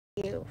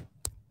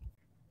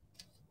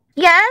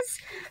Yes?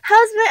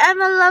 How's my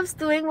ML Loves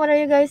doing? What are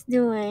you guys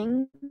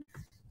doing?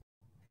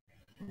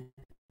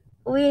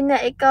 Uwi na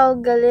ikaw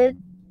galit.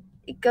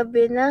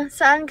 Ikabi na.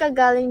 Saan ka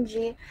galing,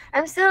 G?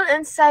 I'm still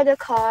inside the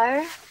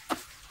car.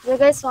 You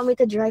guys want me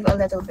to drive a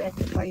little bit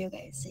before you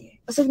guys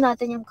see? Usog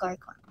natin yung car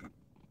ko.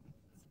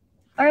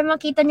 Para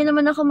makita niyo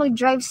naman ako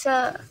mag-drive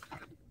sa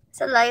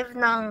live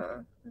ng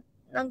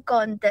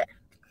konti.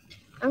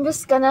 I'm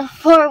just gonna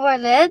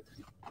forward it.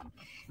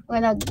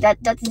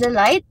 That's the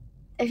light.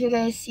 If you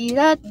guys see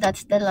that,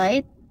 that's the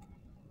light.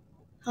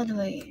 How do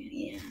I?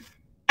 Yeah.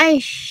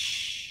 Ay,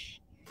 shh.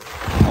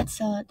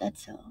 That's all. That.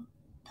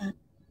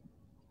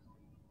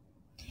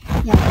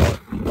 Yeah.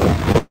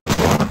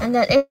 And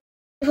then,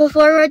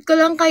 i-forward ko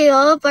lang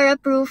kayo para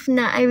proof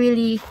na I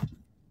really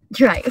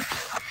drive.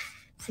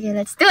 Sige,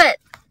 let's do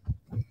it.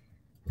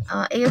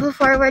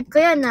 I-forward ko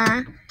yan,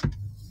 ha.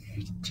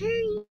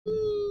 Cherry!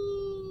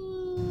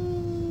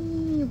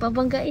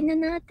 Babanggain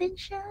na natin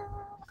siya.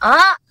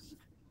 Ah!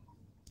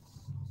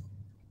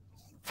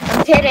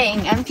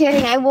 I'm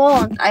kidding. I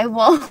won't. I'm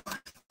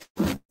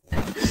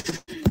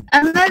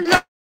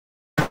not.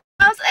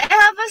 I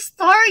have a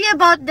story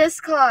about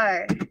this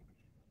car.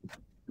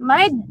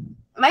 My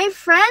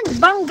friend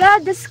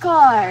bangga this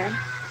car.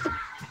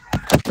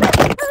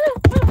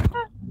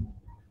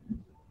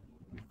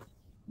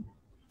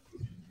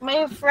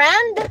 My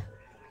friend,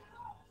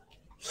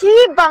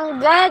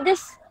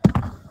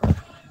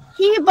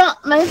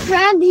 my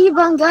friend, he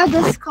bangga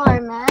this car,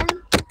 man.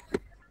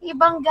 He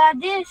bangga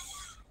this.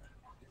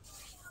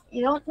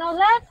 You don't know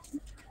that?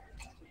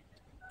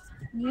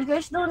 You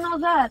guys don't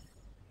know that.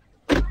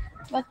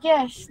 But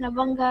yes,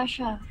 nabangga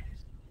siya.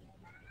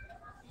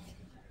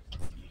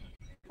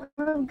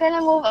 I'm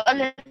gonna move a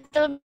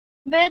little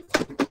bit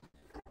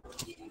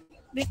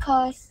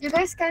because you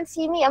guys can't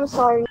see me. I'm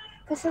sorry.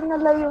 Kasi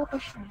nalayo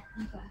ko siya.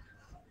 Okay.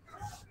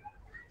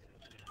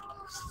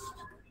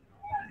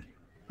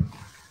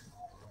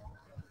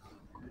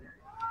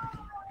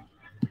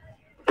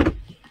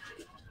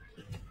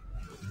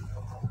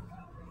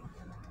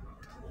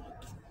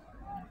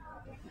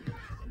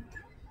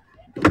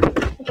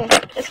 Okay,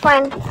 it's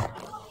fine.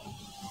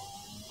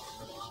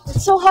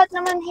 It's so hot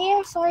naman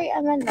here. Sorry,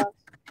 MNL.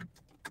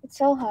 It's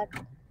so hot.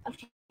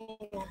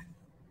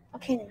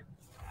 Okay na.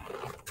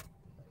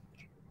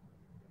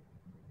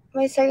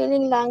 My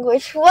sariling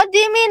language. What do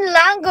you mean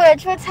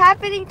language? What's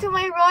happening to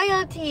my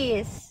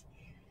royalties?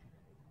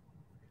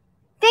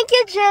 Thank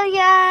you,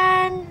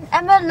 Jillian.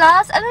 Emma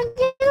Loves. Anong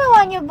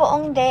ginawa niyo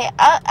buong day?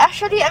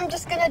 Actually, I'm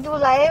just gonna do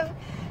live.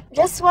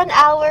 Just 1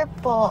 hour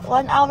po.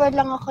 1 hour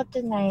lang ako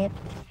tonight.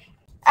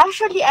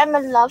 Actually,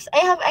 Emma Loves, I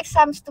have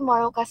exams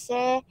tomorrow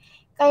kasi.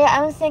 Kaya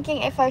I'm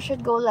thinking if I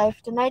should go live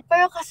tonight.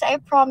 Pero kasi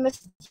I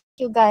promised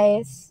you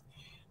guys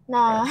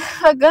na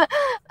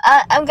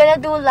I'm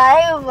gonna do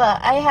live.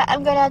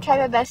 I'm gonna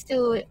try my best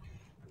to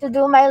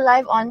do my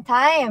live on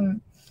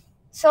time.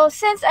 So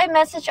since I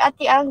messaged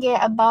Ate Angge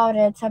about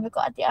it, sabi ko,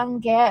 Ate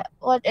Angge,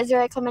 what is your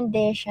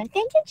recommendation?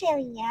 Thank you,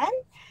 Jillian.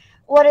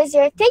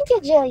 Thank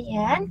you,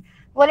 Jillian.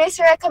 What is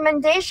your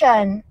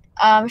recommendation?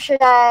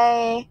 Should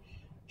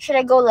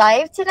I go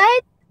live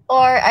tonight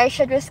or I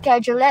should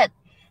reschedule it?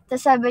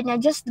 Tapos sabi niya,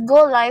 just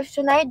go live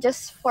tonight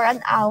just for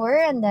an hour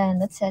and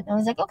then that's it. I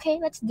was like, okay,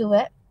 let's do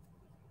it.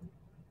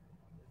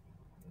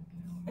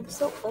 I'm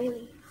so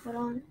oily.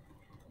 Hold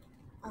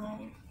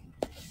on.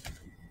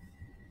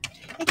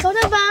 Ikaw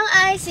na ba ang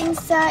icing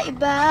sa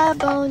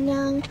ibabaw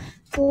ng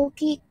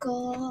cookie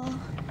ko?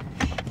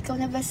 Ikaw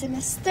na ba si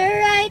Mr.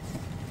 Right?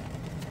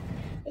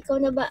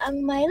 Ikaw na ba ang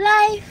my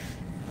life?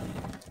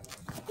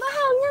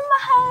 Mahal na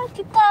mahal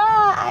kita,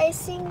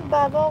 icing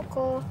babaw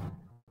ko.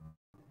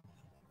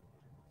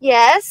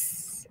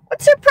 Yes?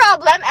 What's your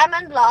problem,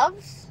 MN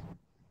Loves?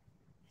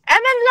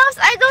 MN Loves,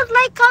 I don't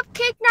like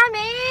cupcake na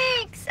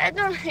mix. I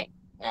don't like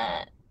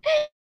that.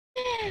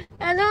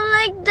 I don't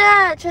like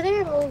that. Should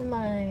I remove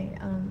my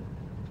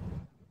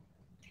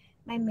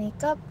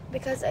makeup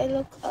because I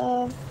look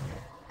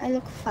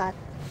fat.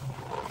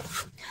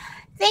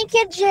 Thank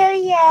you,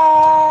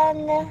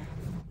 Jillian.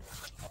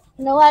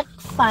 You know what?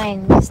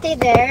 Fine. Stay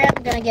there.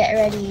 I'm gonna get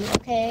ready,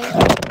 okay?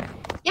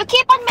 You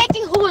keep on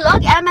making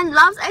hulog, MN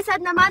Loves. I said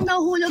naman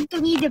no hulog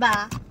to me,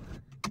 diba?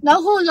 No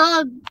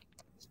hulog.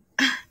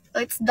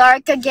 It's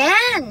dark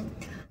again.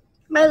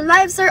 My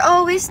lives are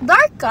always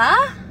dark,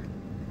 ah.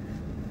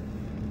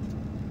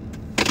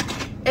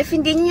 If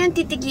hindi niyo yung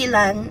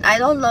titigilan, I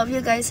don't love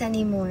you guys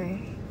anymore.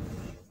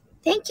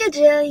 Thank you,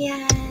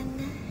 Jillian.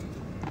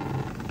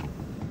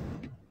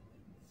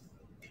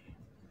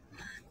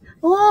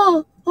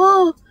 Oh.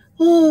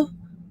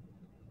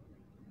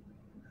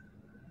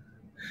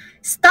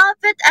 Stop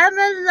it,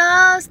 MN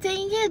Loves.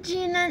 Thank you,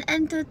 Jinan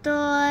and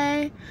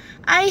Tutoy.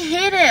 I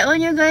hate it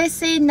when you guys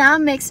say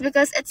Namix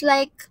because it's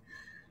like,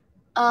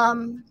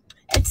 I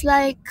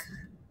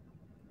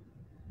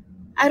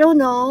don't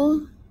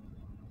know.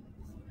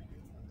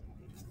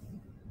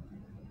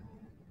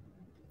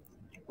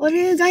 What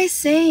are you guys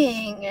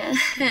saying?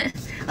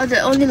 Oh,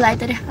 the only light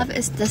that I have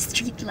is the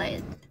street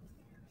light.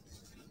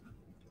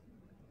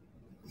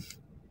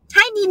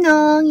 Hi,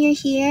 Ninong, you're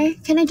here.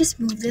 Can I just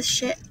move this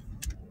shit?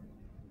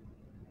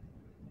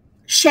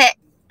 Shit.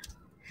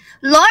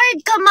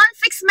 Lord, come on,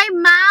 fix my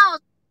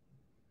mouth.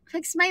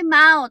 Fix my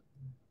mouth.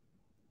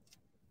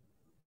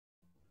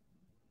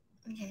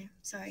 Okay,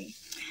 sorry.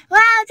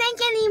 Wow, thank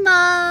you,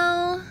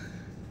 Nemo.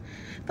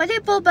 Pwede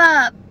po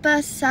ba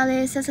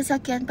pasali sa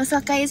sasakyan?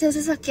 Pasakay sa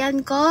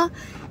sasakyan ko?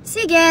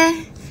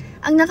 Sige.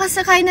 Ang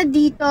nakasakay na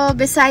dito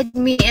beside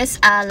me is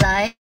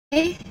Ally.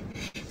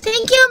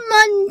 Thank you,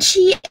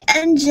 Munchie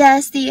and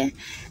Jessie.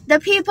 The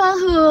people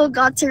who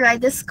got to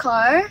ride this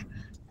car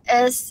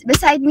is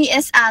beside me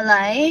is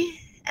Ally.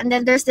 And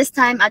then there's this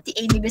time Ate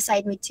Amy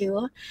beside me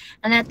too.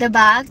 And at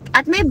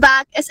my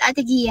back is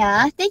Ate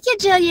Gia. Thank you,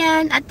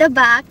 Jillian. At the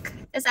back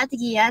is Ate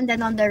Gia. And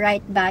then on the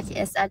right back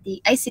is Ate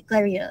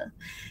Clariel.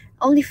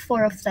 Only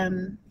 4 of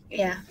them.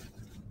 Yeah.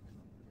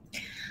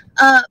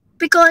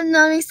 Because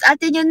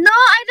Ate niya, no,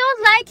 I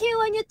don't like you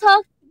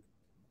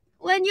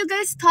when you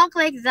guys talk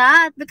like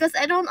that because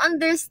I don't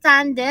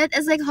understand it.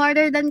 It's like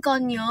harder than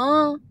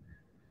konyo.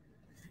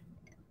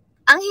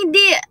 Ang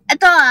hindi,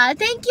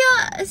 thank you,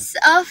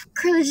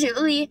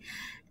 Julie.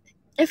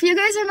 If you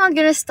guys are not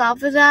gonna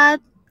stop with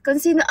that,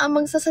 kung sino ang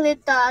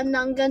magsasalita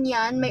ng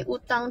ganyan, may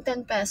utang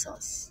 10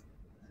 pesos.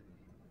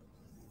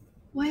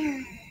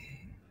 Where?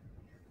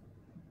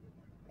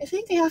 I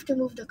think I have to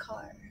move the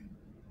car.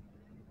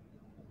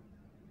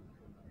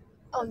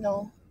 Oh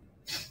no.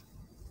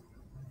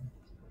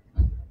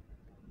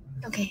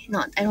 Okay,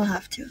 I don't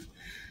have to.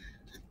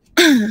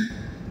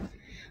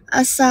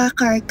 Asa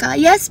car ka?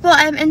 Yes po,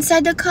 I'm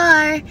inside the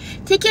car.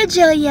 Thank you,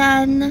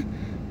 Jillian.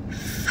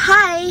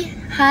 Hi.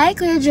 Hi,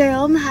 Kuya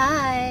Jerome.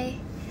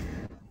 Hi.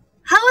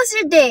 How was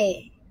your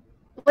day?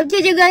 What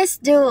did you guys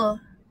do?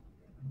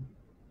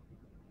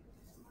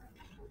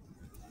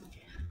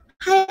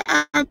 Hi,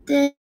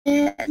 ate.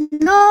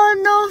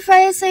 No,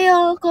 fry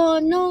sa'yo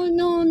ako. No.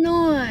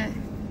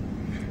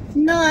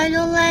 No, I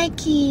don't like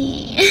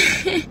it.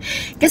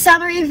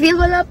 Kasama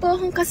reveal, wala po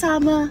akong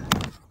kasama.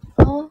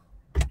 Oh.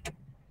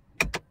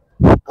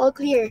 All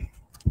clear.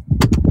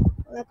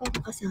 Wala po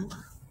akong kasama.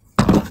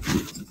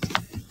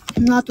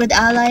 I'm not with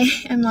Ally.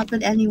 I'm not with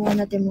anyone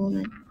at the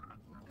moment.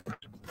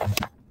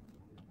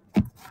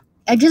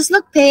 I just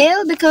look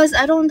pale because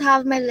I don't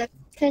have my lip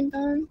tint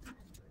on.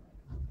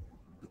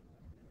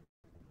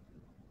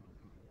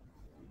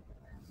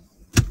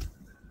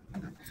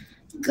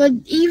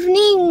 Good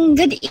evening.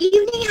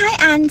 Hi,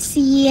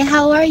 Ansi.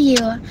 How are you?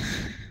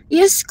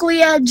 Use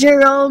Kuya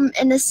Jerome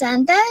in a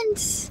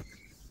sentence.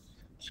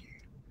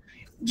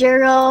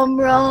 Jerome,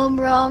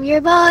 roam your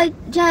boat,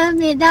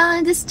 jam me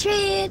down the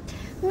street.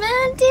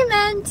 Menti,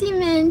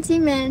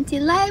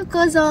 life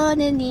goes on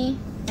any.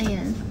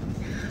 Ayan.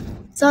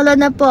 Solo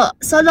na po.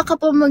 Solo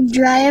ka po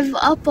mag-drive?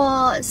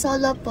 Opo,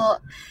 solo po.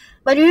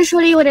 But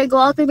usually when I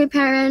go out with my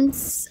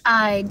parents,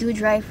 I do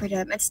drive for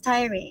them. It's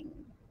tiring.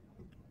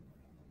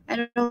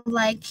 I don't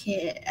like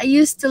it. I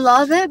used to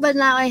love it, but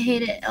now I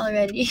hate it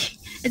already.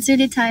 It's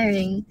really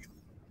tiring.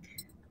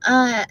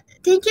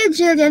 Thank you,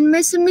 Jillian. May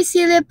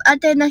sumisilip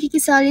ate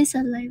nakikisali sa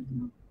live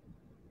mo.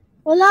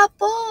 Wala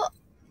po.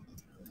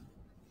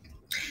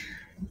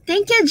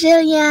 Thank you,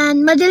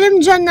 Jillian.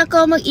 Madilim dyan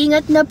ako.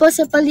 Mag-ingat na po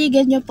sa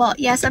paligid niyo po.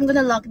 Yes, I'm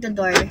gonna lock the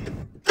door.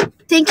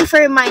 Thank you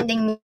for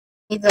reminding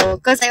me though,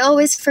 because I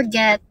always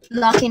forget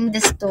locking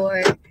this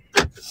door.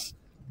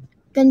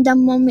 Ganda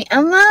mo,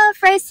 Ama,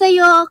 fry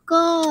sa'yo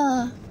ako.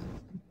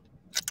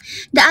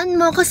 Daan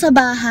mo ako sa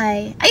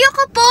bahay.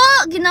 Ayoko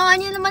po! Ginawa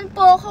niyo naman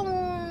po akong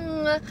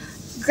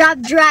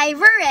Grab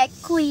driver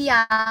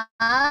kuya.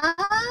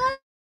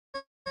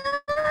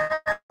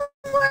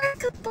 Where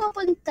ka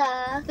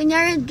pupunta?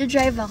 Kunyari,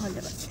 drive ako,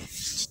 diba?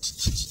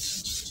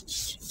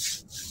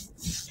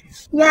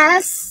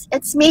 Yes,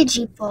 it's me,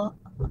 po.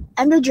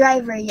 I'm the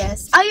driver,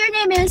 yes. Oh, your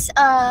name is,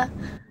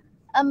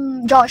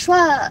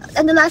 Joshua.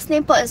 And the last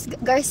name po is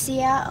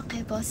Garcia.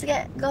 Okay po.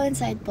 Sige, go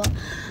inside po.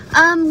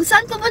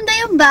 Saan pupunta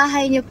yung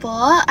bahay niyo po?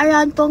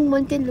 Around pong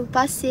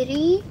Muntinlupa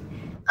City?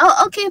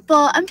 Oh, okay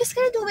po. I'm just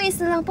gonna do waste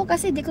na lang po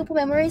kasi di ko po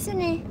memorize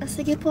yun eh.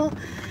 Sige po.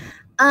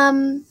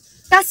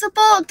 Kaso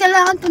po,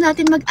 kailangan po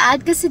natin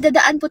mag-add kasi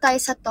dadaan po tayo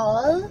sa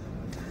toll.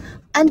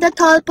 And the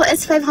toll po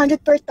is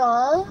 500 per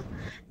toll.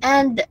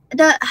 And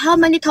how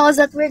many tolls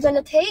that we're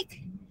gonna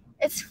take?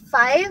 It's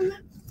 5.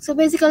 So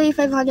basically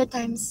 500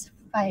 times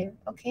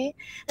 5, okay?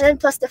 And then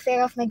plus the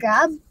fare of my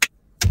Grab.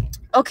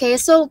 Okay,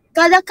 so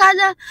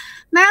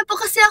meron po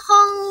kasi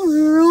akong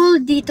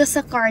rule dito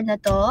sa car na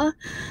to.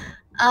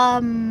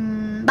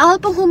 Bawal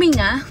pong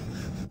huminga.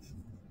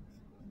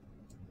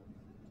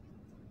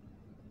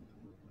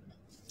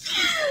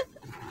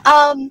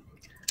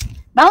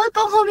 Bawal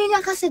pong huminga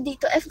kasi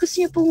dito. If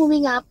gusto niyo pong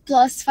huminga,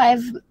 plus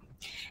 5,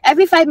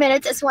 every 5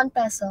 minutes is 1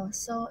 peso.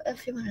 So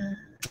if you wanna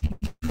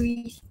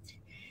breathe,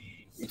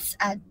 let's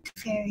add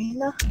fare, you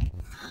know?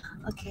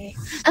 Okay.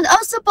 And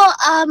also po,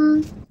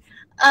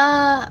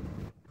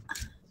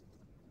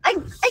 ay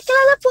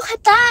kilala po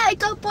kita.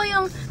 Ikaw po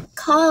yung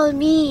call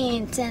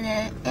me.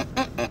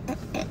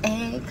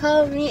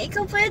 Call me.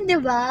 Ikaw po yun, di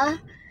ba?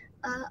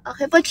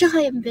 Okay po,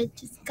 tsaka yung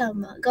bitches.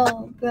 Come on.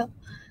 Go, bro.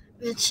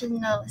 Which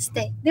no,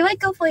 stay. Di ba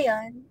ikaw po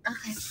yan?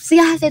 Okay.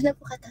 Sige, hatid na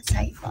po kita.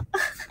 Sorry po.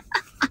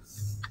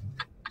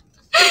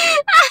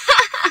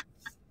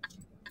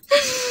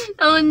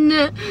 Oh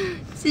no.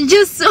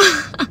 Just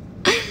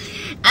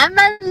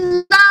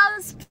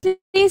MNLs,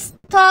 please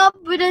stop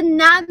with the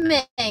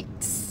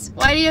dynamics.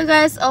 Why do you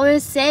guys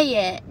always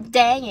say it?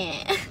 Dang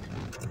it.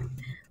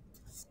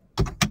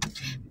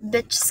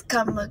 Bitches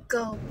come and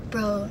go,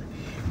 bro.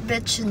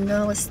 Bitch, you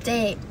know,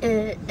 stay.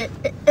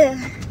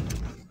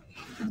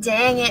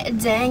 Dang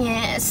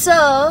it.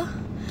 So,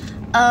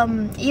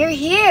 you're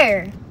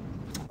here.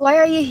 Why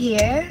are you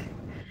here?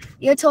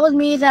 You told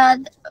me that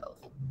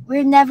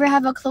we'll never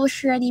have a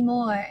closure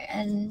anymore,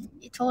 and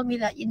you told me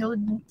that you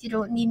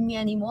don't need me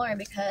anymore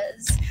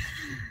because,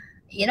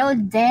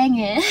 dang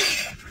it.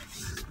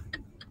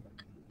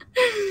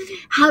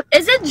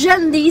 Is it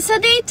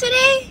Jalisa Day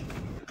today?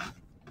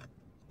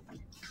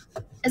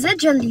 Is it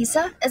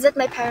Jalisa? Is it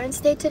my parents'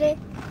 day today?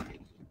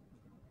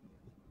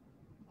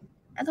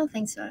 I don't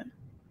think so.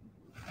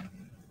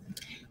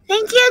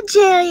 Thank you,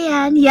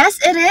 Jillian. Yes,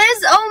 it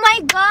is. Oh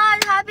my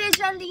God! Happy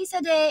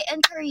Jalisa Day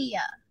in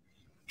Korea.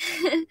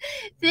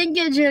 Thank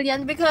you,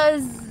 Jillian,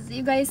 because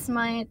you guys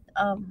might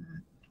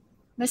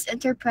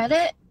misinterpret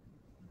it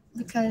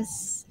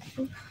because.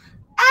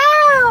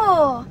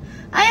 Ow!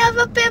 I have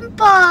a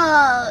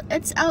pimple.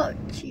 It's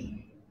ouchy.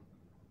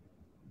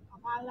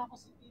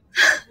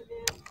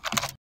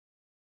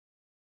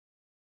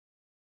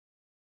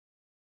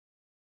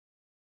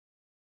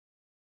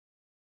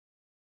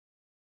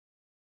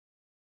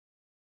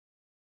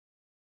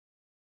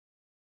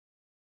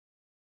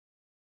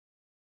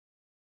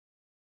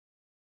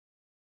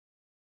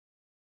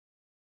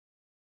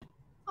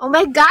 Oh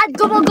my God,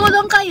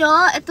 gumugulong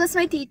kayo. It was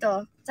my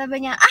tito.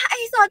 Sabi niya,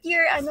 I thought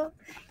you're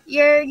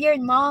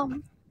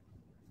mom.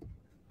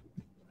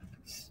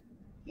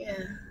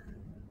 Yeah.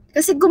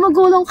 Kasi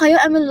gumugulong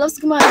kayo. MNLs,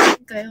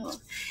 gumagulong kayo.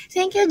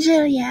 Thank you,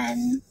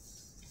 Jillian.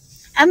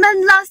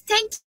 MNLs,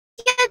 thank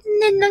you,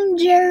 Ninang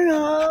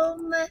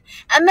Jerome.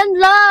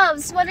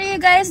 MNLs, what are you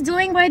guys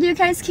doing? Why do you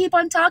guys keep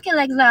on talking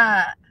like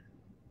that?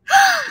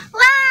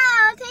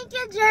 Wow, thank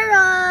you,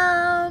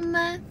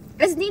 Jerome.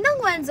 Is Ninang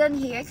Wenzen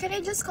here? Can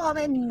I just call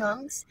my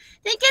Ninangs?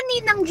 Thank you,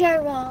 Ninang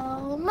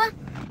Jerome.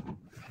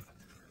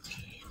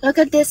 Look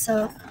at this,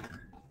 oh.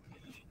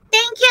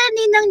 Thank you,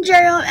 Ninang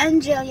Jerome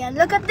and Jillian.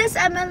 Look at this,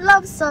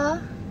 MNLs, oh.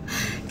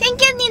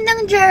 Thank you,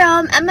 Ninang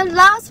Jerome.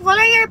 MNLs, what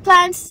are your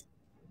plans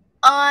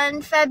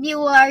on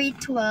February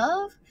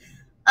 12th?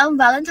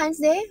 Valentine's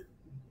Day?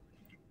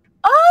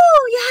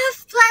 Oh, you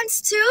have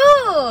plans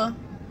too.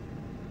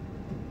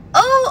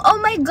 Oh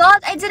my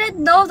God, I didn't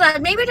know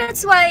that. Maybe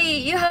that's why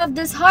you have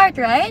this heart,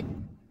 right?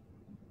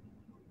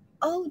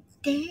 Oh,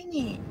 dang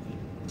it.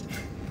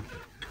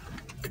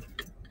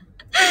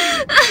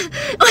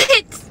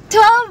 Wait,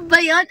 12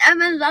 ba yun,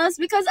 MNLs?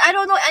 Because I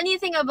don't know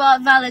anything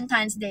about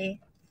Valentine's Day.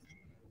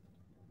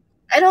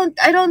 I don't.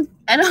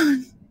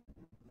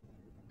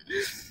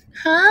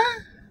 Huh?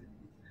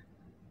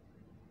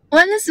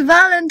 When is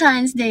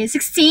Valentine's Day?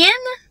 16?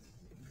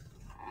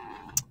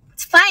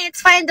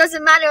 It's fine.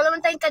 Doesn't matter. Wala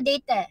man tayong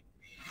ka-date eh.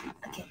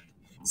 Okay.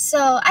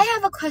 So, I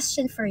have a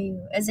question for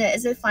you. Is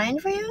it fine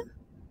for you?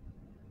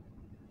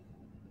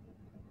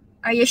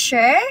 Are you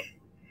sure?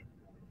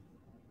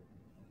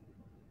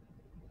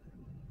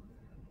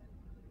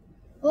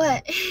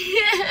 What?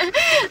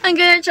 I'm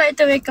gonna try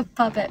to make a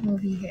puppet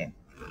movie here.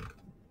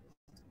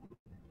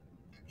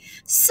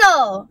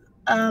 So,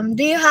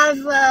 do you have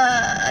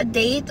a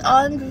date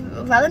on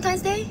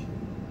Valentine's Day?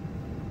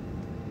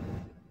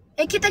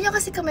 Eh, kita nyo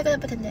kasi kamay ko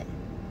dapat hindi.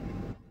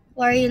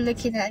 Why are you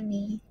looking at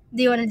me?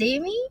 Do you wanna date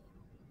me?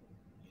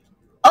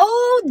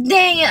 Oh,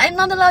 dang it. I'm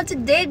not allowed to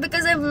date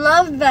because I'm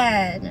love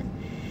banned.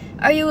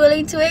 Are you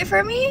willing to wait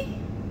for me?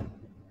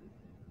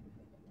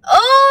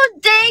 Oh,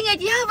 dang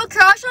it. You have a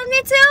crush on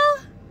me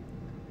too?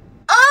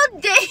 Oh,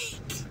 dang.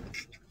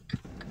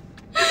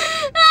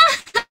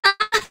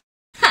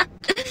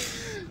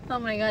 Oh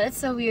my God,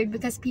 it's so weird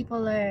because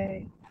people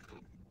are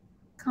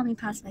coming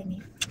past by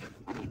me.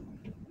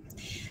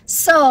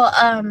 So,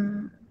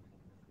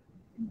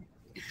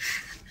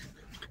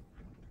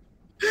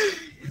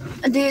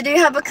 do you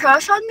have a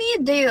crush on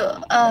me? Do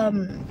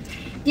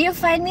you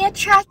find me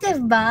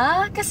attractive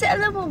ba? Kasi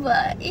alam mo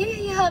ba,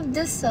 you have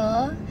this,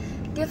 oh.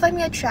 Do you find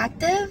me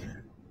attractive?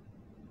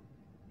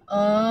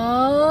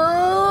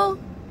 Oh.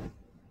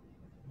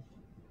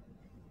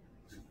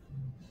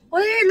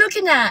 What are you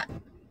looking at?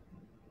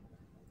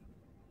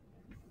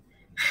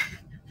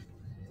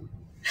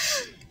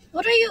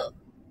 What are you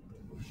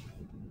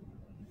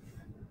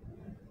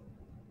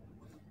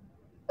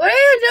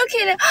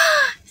looking at?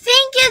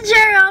 Thank you,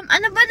 Jerome!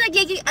 Ano ba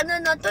nagiging,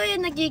 na to eh,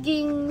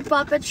 nagiging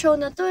puppet show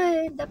na to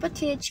eh. Dapat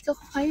hinachika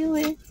ko kayo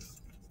eh.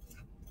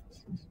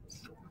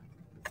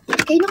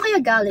 Kayo kaya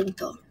galing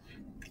to?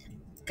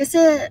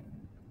 Kasi,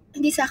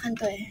 hindi sa akin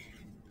to eh.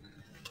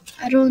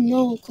 I don't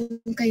know kung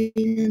kayo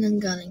na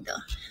nang galing to.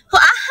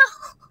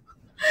 Wow!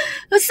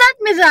 Who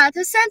sent me that?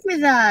 Who sent me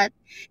that?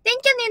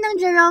 Thank you, Ninang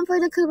Jerome, for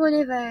the Kumu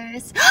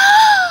universe.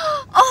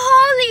 Oh,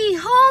 holy.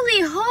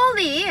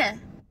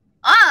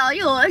 아,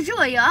 이거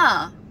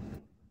좋아요.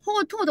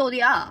 호토도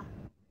어디야?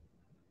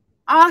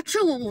 아,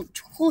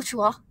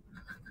 좋아.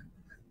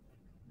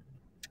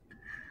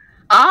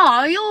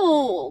 아,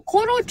 아유,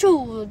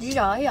 코로초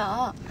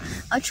니라야.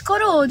 아,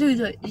 치코로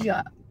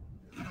니라.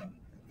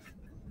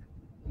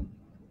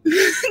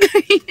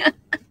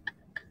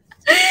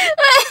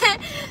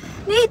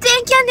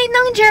 Thank you,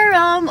 Ninong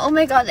Jerome. Oh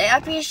my god, I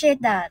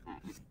appreciate that.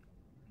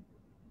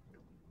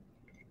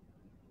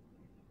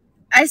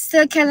 I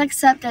still can't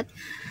accept it.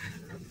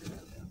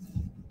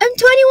 I'm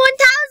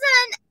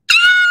 21,000!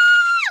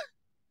 Ah!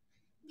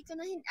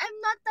 I'm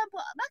not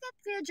tampo. Bakit,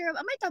 Kuya Jerome?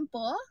 Am I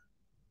tampo?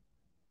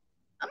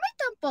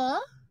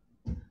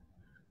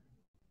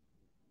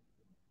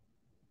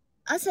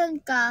 Asan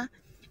ka?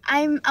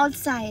 I'm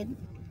outside.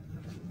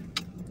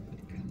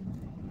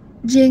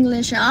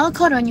 Jinglish. I'll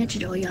call on you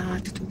today.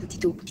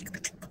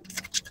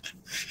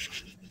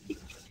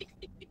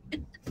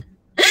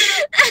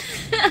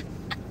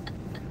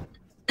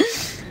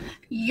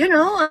 You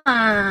know,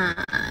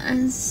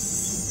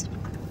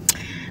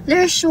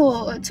 there's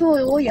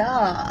so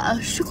yeah.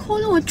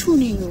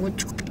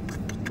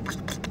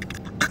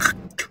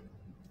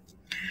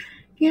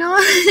 You know,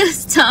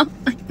 stop.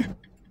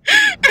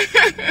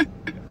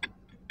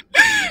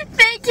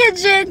 Thank you,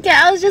 Jinka.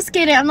 I was just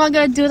kidding. I'm not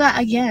gonna do that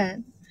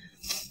again.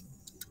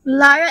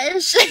 Lara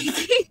is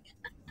shaking.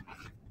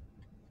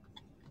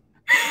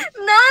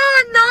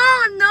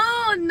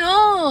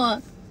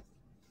 No.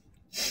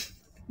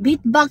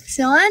 Beatbox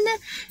yun?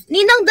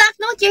 Ninang Black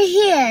Note, you're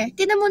here.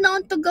 Tinan mo na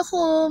untog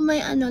ako.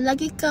 May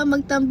lagi ka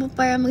magtampo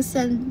para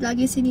mag-send.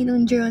 Lagi si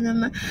Ninong Jero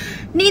naman.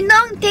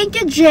 Ninong, thank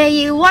you,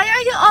 Jie. Why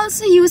are you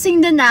also using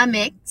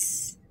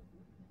dynamics?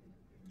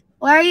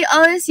 Why are you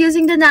always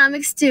using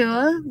dynamics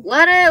too?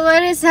 What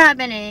is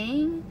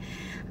happening?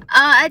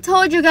 I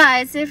told you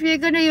guys, if you're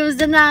gonna use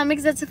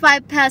dynamics, that's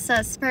 5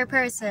 pesos per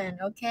person,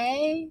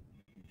 okay?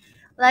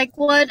 Like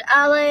what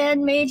Ella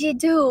and Meiji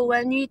do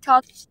when we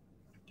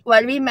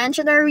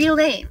mention our real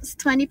names,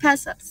 20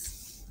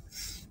 pesos.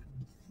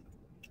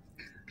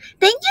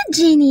 Thank you,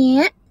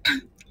 Jeannie.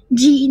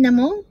 G na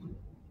mo?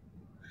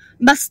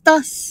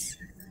 Bastos.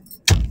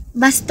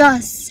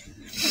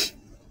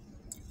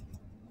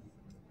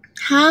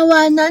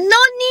 Hawa na. No,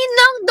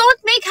 Ninong,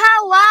 don't make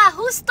hawa.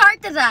 Who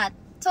started that?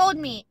 Tell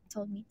me.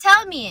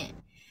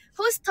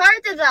 Who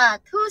started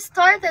that?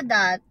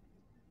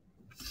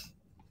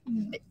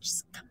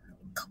 Bitch.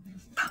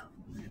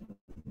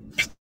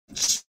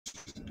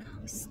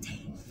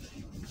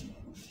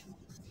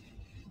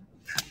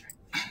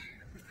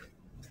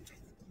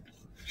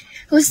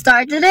 Who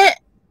started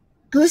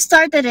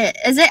it?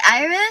 Is it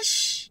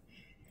Irish?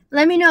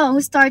 Let me know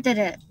who started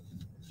it.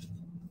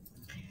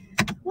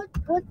 What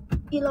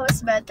kilo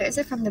is better? Is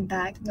it from the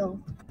back? No.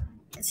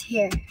 It's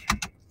here.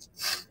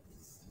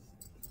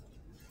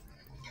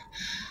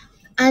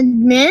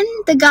 Admin,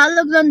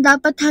 Tagalog lang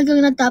dapat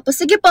hanggang natapos.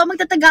 Sige po,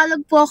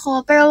 magtatagalog po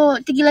ako.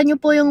 Pero tigilan nyo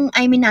po yung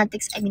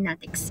Aminatics.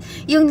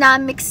 Yung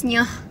namix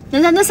nyo.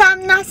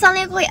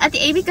 Nasali ko kay Ate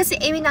Abby kasi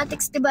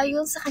Aminatics, diba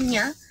yung sa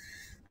kanya?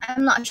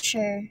 I'm not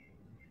sure.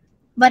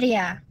 But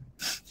yeah.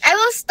 I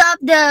will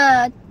stop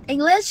the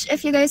English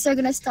if you guys are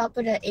gonna stop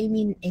with the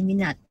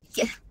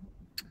Aminatics.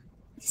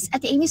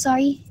 Ate Amy,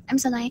 sorry. I'm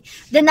sorry.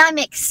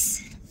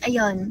 Dynamics.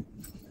 Ayun.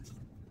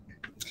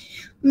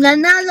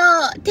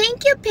 Nanalo.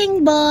 Thank you,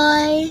 Ping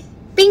Boy.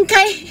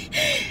 Pinkay.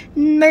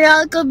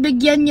 Meral ko,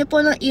 bigyan niyo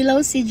po ng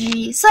ilaw si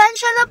G.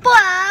 Sensya na po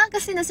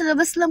kasi nasa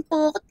labas lang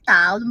po ako.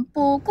 Tao lang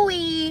po ko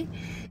eh.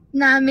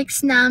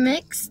 Namix.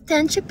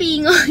 Tensya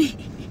Pingoy.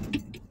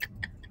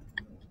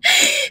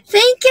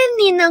 Thank you,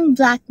 Ninang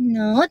Black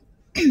Note.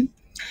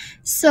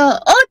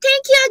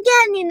 Thank you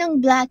again, Ninang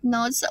Black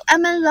Note. So,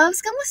 MN Loves,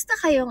 kamusta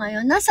kayo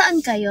ngayon?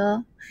 Nasaan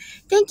kayo?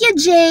 Thank you,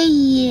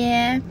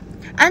 Jie.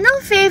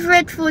 Anong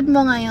favorite food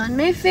mo ngayon?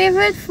 My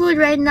favorite food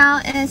right now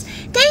is,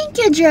 thank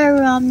you,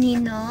 Jerome,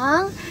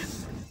 Ninong.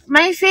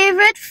 My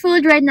favorite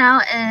food right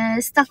now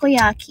is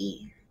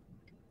takoyaki.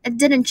 It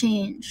didn't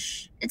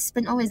change. It's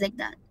been always like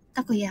that.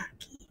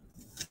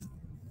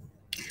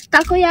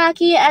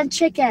 Takoyaki and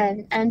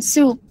chicken and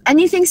soup.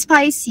 Anything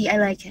spicy, I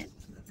like it.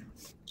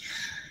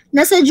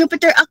 Nasa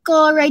Jupiter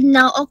ako right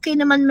now. Okay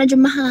naman, medyo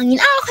mahangin.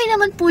 Okay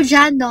naman po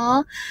dyan,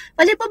 no?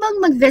 Pwede po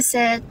bang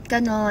mag-visit?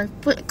 Ganon.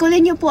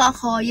 Kunin niyo po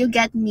ako. You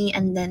get me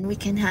and then we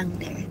can hang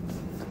there.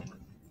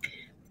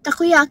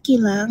 Takoyaki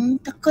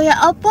lang.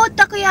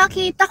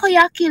 Takoyaki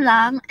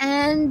lang.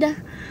 And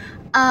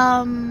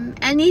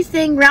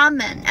anything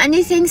ramen.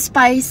 Anything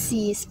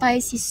spicy.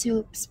 Spicy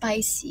soup.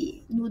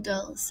 Spicy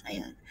noodles.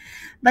 Ayan.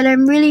 But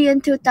I'm really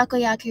into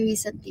takoyaki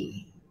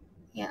recently.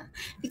 Yeah.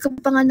 Hindi ko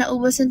pa nga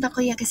naubos yung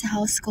takoyaki sa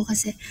house ko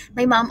kasi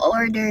my mom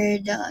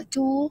ordered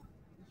two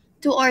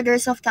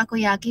orders of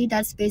takoyaki.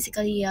 That's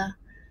basically,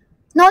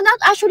 no, not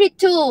actually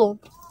 2.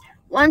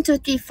 1, 2,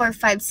 3, 4,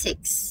 5,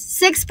 6.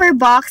 6 per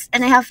box,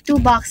 and I have 2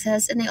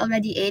 boxes, and I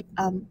already ate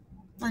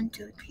 1,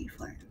 2, 3,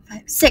 4,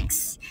 5,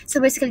 6.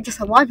 So basically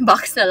just a 1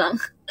 box na lang.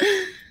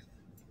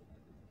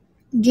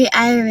 Gay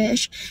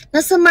Irish.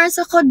 Nasa Mars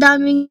ako,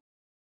 daming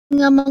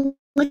nga mga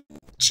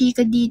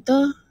chika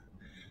dito.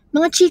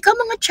 Mga chika,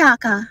 mga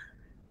chaka.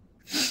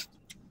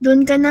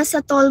 Doon ka na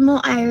sa tol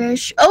mo,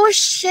 Irish. Oh,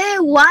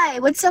 shit!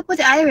 Why? What's up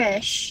with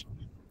Irish?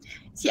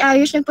 Si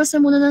Irish nagpasa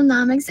muna ng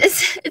Namex.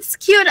 It's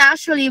cute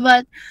actually,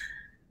 but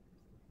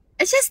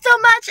it's just too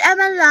much,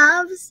 Emma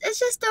loves. It's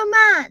just too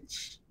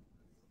much.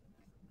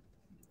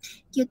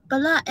 Cute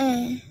pala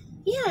eh.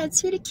 Yeah,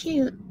 it's really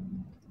cute.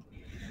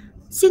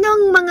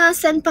 Sinong mga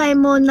senpai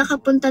mo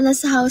nakapunta na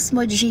sa house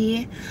mo,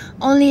 G?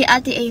 Only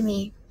Ate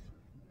Amy.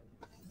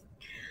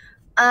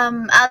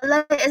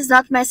 Ella is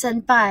not my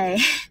senpai.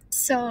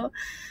 So,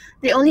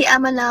 the only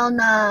MNL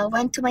na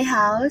went to my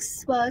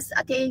house was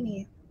Ate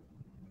Amy.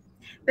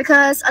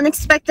 Because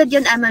unexpected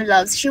yun Emma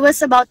loves. She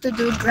was about to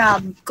do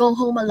Grab, go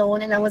home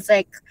alone, and I was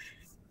like,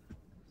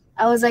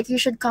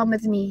 you should come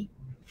with me.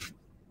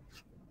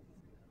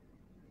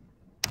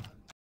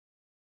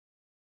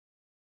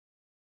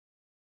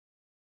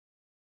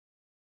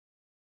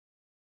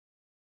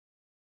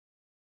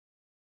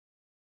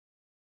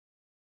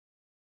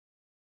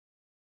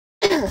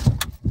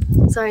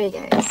 Sorry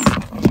guys.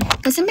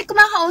 Kasi may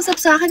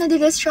kumakausap sa akin na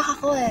di-distract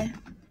ako eh.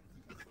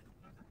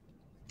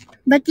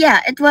 But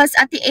yeah, it was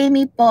Ate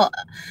Amy po.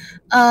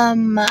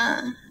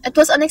 It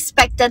was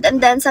unexpected, and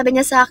then sabi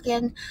niya sa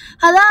akin,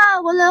 hala,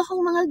 wala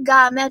akong mga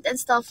gamit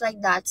and stuff like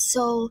that.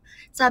 So,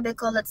 sabi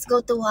ko, let's go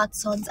to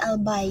Watson's,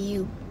 I'll buy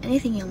you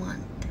anything you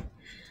want.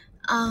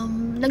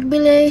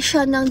 Nagbili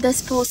siya ng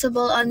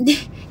disposable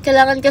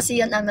kailangan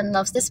kasi yun, Aman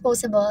loves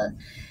disposable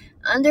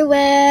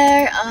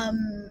underwear.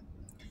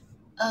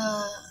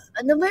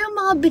 Ano ba yung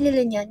mga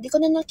binili niya? Hindi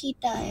ko na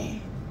nakita eh.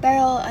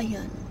 Pero,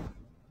 ayun.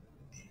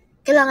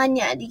 Kailangan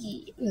niya,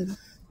 yun.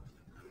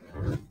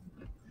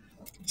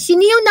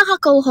 Sino yung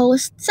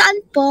naka-co-host?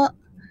 Saan po?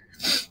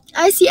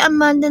 Ay, si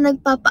Amanda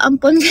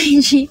nagpapaampon kay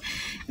G.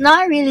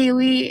 Not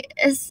really.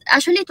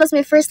 Actually, it was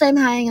my first time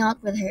hanging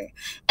out with her.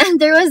 And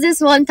there was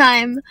this one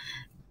time,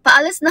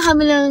 paalis na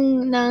kami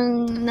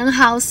ng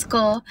house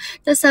ko.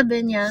 Tapos sabi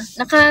niya,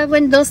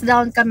 naka-windows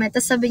down kami.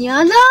 Tapos sabi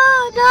niya, ala,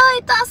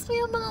 itaas mo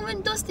yung mga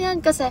windows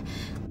niyan. Kasi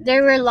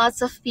there were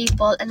lots of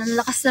people and ang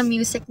lakas na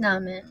music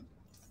namin.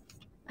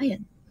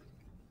 Ayun.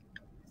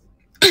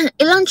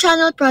 Ilang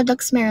channel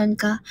products meron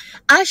ka?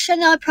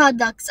 Chanel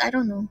products, I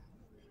don't know.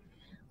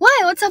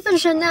 Why? What's up with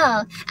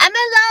Chanel?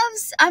 Emma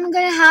loves, I'm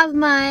gonna have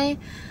my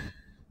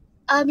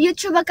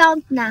YouTube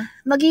account na.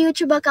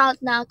 Mag-YouTube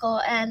account na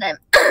ako, and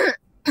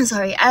I'm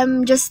sorry,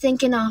 I'm just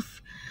thinking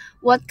of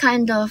what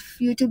kind of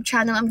YouTube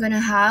channel I'm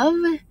gonna have.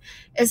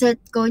 Is it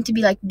going to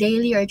be like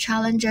daily or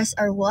challenges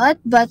or what?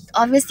 But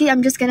obviously,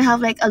 I'm just gonna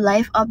have like a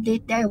life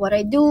update there. What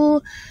I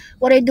do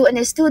in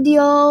the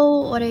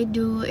studio, what I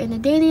do in a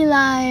daily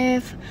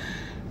life.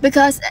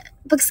 Because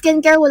pag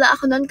skincare, wala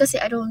ako nun kasi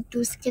I don't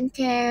do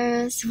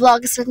skincare.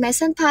 Vlogs with my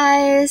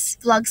senpais,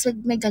 vlogs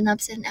with my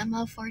ganaps in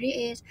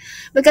MNL48.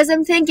 Because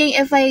I'm thinking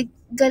if I'm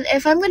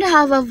gonna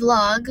have a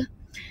vlog,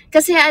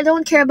 kasi I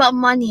don't care about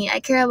money. I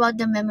care about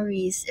the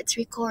memories. It's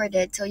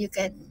recorded, so you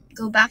can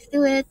go back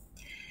to it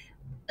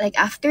like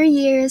after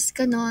years,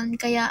 ganon.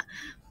 Kaya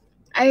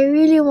I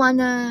really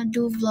wanna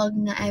do vlog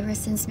na ever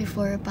since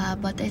before pa,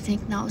 but I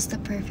think now is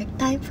the perfect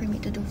time for me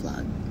to do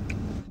vlog.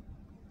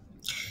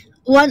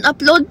 1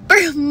 upload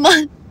per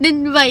month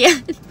din ba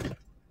yan?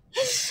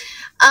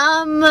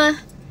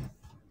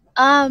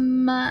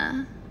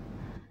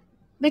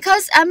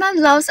 Because Emma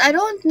loves, I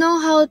don't know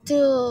how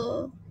to.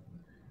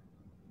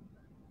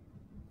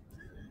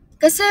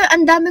 Kasi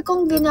ang dami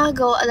kong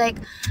ginagawa.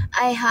 Like,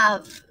 I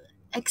have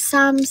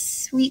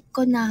exams week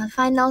ko na,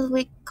 final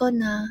week ko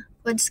na,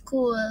 with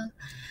school,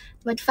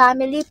 with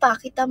family pa,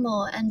 kita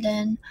mo. And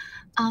then,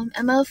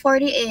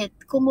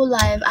 MNL48, Kumu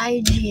Live,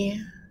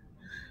 IG.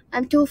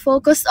 I'm too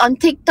focused on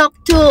TikTok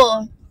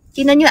too.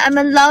 Tingnan nyo,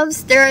 MN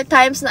loves, there are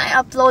times na I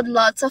upload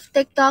lots of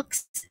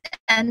TikToks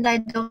and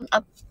I don't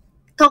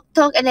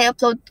talk and I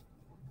upload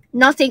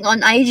nothing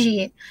on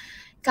IG.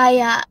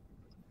 Kaya,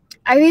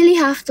 I really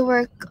have to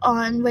work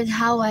on with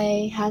how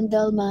I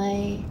handle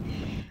my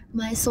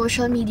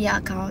social media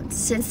accounts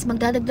since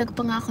magdadagdag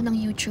pa nga ako ng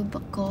YouTube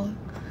ko.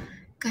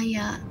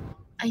 Kaya,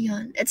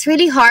 ayun. It's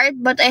really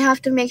hard, but I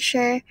have to make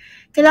sure,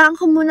 kailangan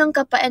ko munang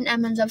kapain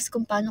MN loves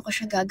kung paano ko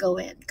siya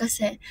gagawin.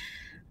 Kasi,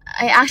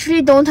 I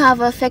actually don't have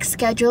a fixed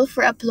schedule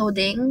for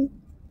uploading.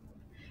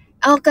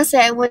 Ako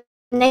kasi, when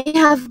I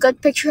have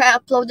good picture, I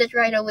upload it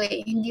right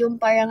away. Hindi yung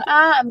parang,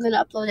 I'm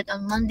gonna upload it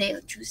on Monday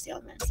or Tuesday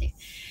or Wednesday.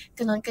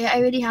 Ganun. Kaya I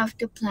really have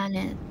to plan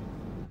it.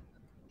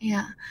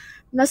 Yeah.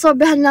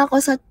 Nasobrahan na ako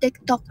sa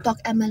TikTok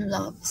MN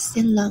loves.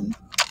 Yan lang.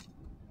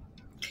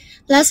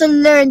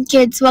 Lesson learned,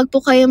 kids. Wag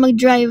po kayo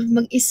mag-drive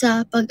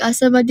mag-isa pag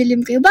asa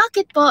madilim kayo.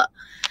 Bakit po?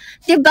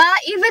 Diba?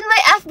 Even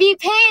my FB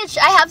page,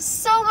 I have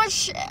so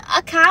much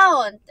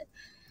account.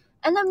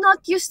 And I'm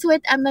not used to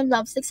it, MN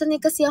loves. Like,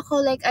 sanay kasi ako,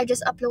 like, I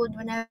just upload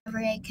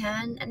whenever I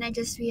can. And I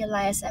just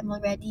realize I'm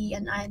already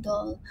an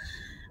idol,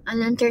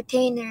 an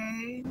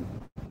entertainer.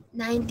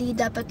 Na hindi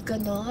dapat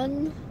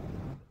ganon.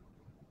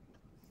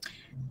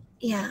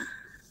 Yeah.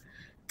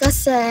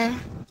 Kasi,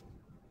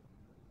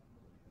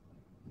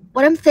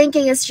 what I'm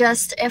thinking is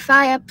just, if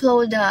I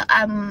upload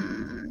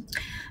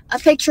a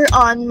picture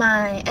on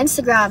my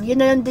Instagram, yun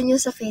na lang din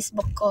yung sa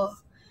Facebook ko.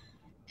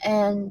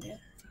 And,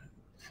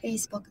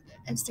 Facebook,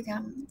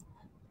 Instagram.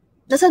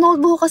 Nasa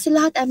notebook kasi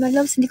lahat, my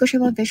loves, hindi ko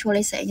siya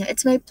ma-visualize sa inyo.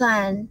 It's my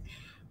plan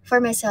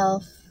for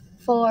myself,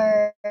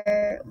 for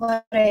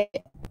what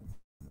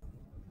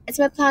it's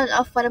my plan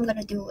of what I'm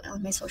gonna do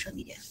on my social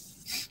media.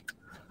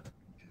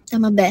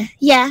 Tama ba?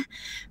 Yeah.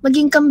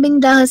 Maging kambing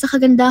dahil sa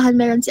kagandahan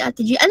meron si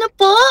Ate G. Ano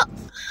po?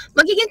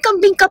 Magiging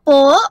kambing ka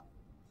po?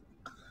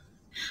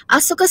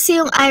 Aso kasi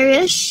yung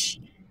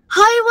Irish.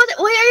 Hi,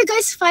 why are you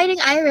guys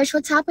fighting Irish?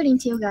 What's happening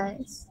to you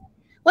guys?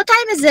 What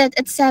time is it?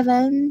 It's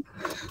 7.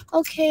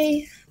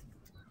 Okay.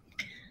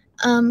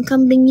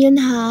 Kambing yun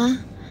ha.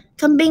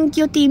 Kambing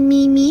cutie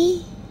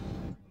Mimi.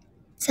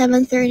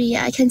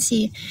 7:30, I can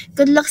see.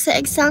 Good luck sa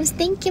exams.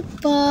 Thank you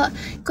po.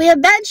 Kuya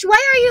Bench,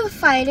 why are you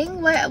fighting?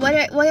 Why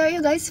are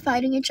you guys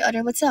fighting each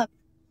other? What's up?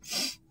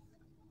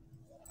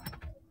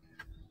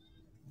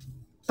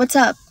 What's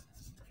up?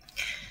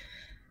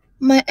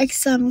 May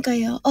exam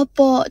kayo?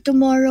 Opo,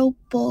 tomorrow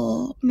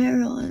po.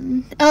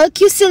 Meron.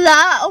 LQ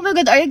sila? Oh my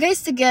God, are you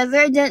guys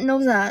together? I didn't know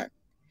that.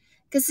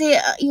 Kasi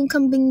yung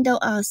kambing daw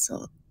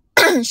aso.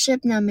 Ship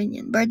namin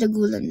yan.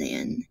 Bardagulan na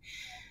yan.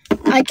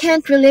 I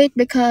can't relate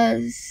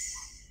because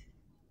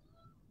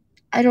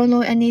I don't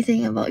know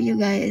anything about you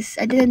guys.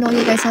 I didn't know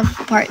you guys have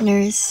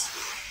partners.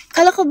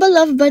 Kala ko ba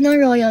love ba ng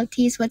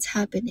royalties? What's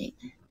happening?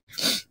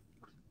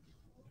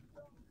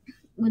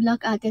 Good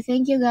luck, ate.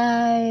 Thank you,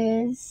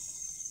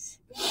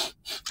 guys.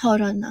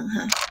 Hold on lang,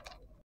 ha?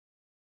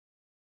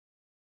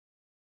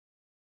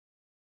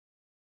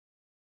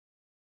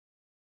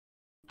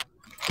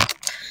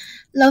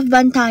 Love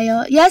band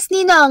tayo. Yes,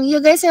 Ninong. You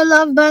guys are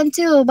love band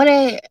too. But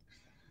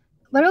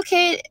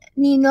okay,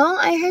 Ninong,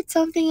 I heard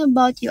something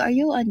about you. Are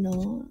you are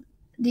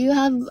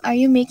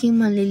you making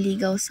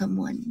maliligaw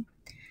someone?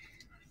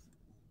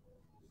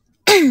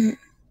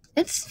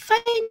 It's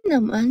fine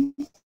naman.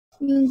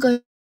 Yung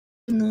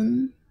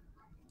ganun.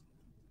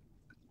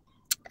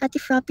 Ate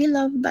Frappy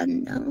love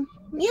band now.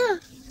 Yeah.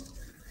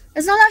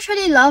 It's not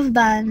actually love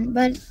band,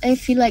 but I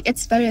feel like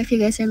it's better if you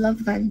guys are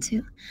love band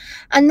too.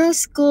 Ano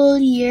school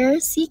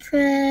year?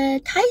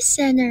 Secret. Hi,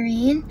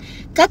 Senarine.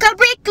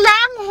 Kaka-break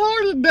lang!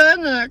 Holy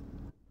dang it!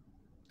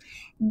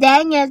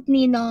 Dang it,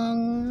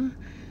 Ninong.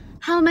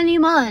 How many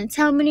months?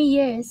 How many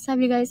years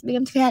have you guys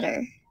become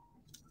together?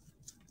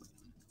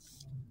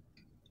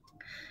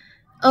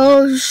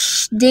 Oh,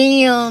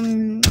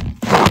 damn.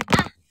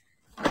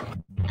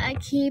 I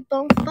keep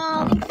on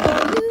falling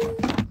for you.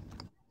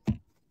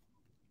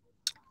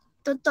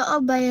 Totoo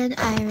ba yan,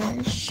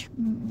 Irish?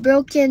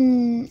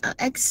 Broken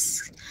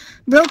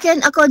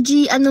ako,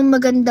 G. Anong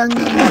magandang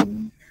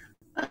yun?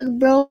 Pag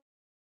broken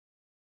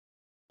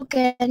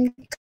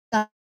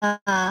ka,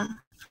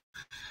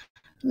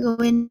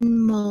 gawin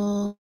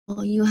mo,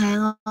 you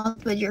hang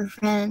out with your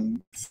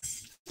friends.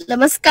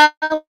 Labas ka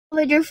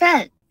with your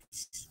friends.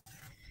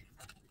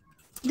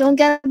 Don't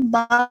get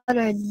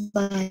bothered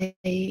by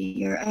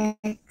your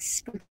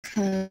ex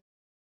because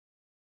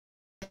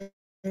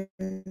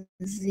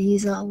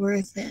he's not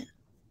worth it.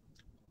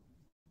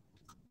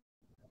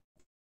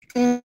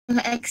 Kaya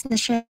ex na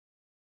siya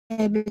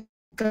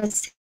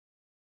because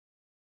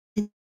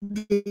he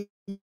did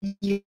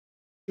you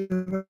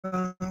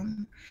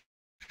wrong.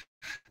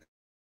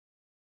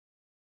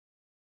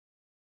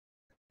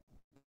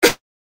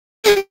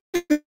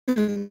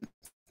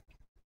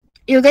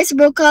 You guys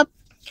broke up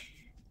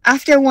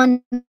after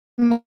 1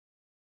 month?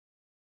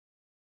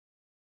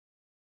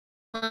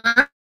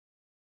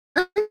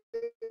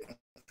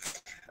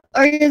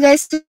 Or you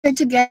guys were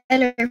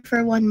together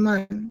for 1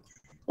 month?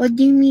 What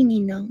do you mean,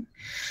 Ninong?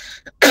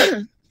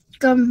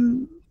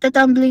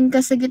 Tatumbling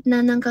ka sa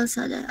gitna ng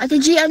kalsada. Ate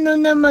G, ano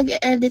na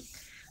mag-edit?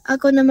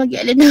 Ako na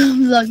mag-edit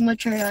ng vlog mo,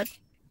 charot.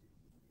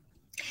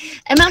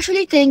 I'm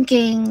actually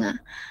thinking,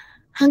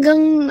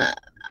 hanggang,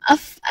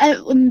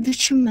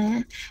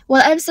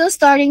 well, I'm still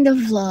starting the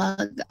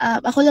vlog.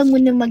 Ako lang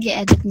muna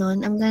mag-edit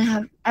nun. I'm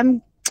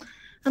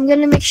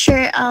gonna make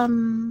sure,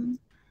 I'm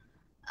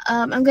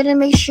gonna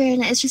make sure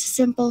na it's just a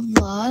simple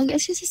vlog.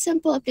 It's just a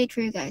simple update for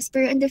you guys.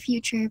 Pero in the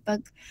future,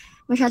 pag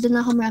masyado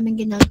na ako maraming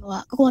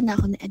ginagawa, kukuha na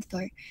ako ng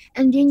editor.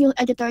 And yun yung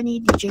editor ni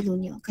DJ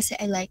Lunyo. Kasi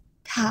I like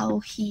how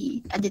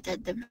he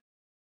edited the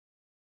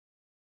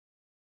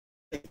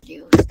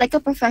videos. Like a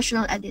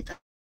professional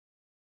editor.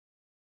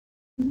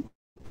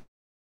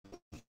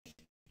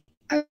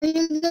 Are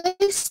you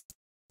guys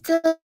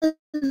still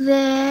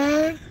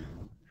there?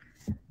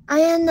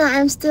 Ayan na,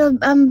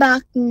 I'm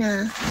back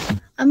na.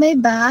 Am I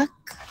back?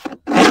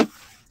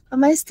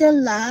 Am I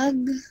still lag?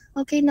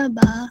 Okay na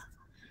ba?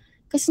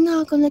 Kasi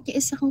ako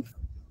nakiisa kong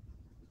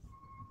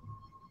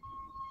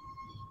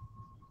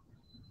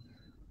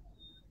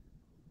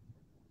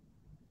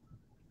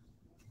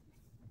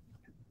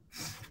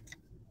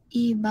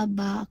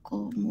ibaba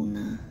ko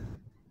muna.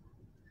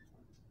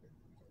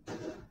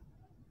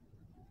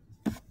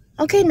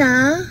 Okay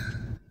na.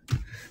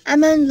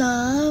 MN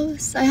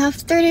loves. I have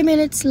 30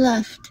 minutes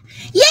left.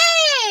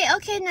 Yay!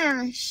 Okay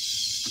na.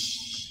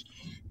 Shh.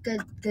 Good.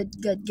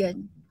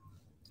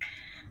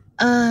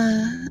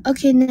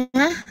 Okay na.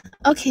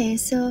 Okay,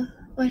 so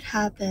what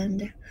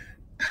happened?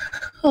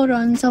 Hold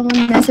on,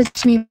 someone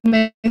messaged me,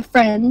 my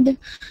friend.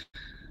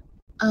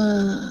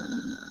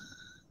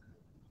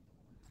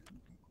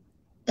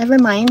 Never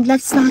mind.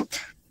 Let's not.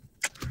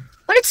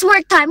 But it's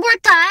work time.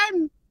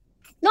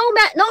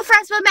 No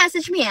friends will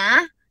message me,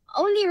 ah.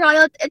 Only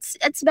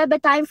it's bebe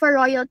time for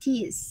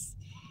royalties.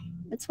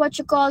 That's what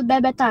you call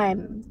bebe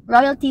time.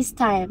 Royalties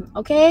time,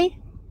 okay?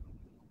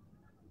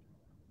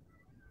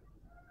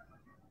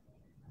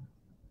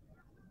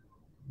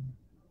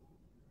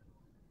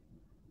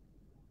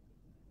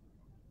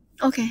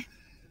 Okay.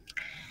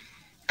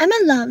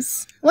 MN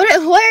loves. Why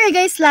are you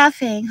guys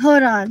laughing?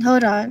 Hold on.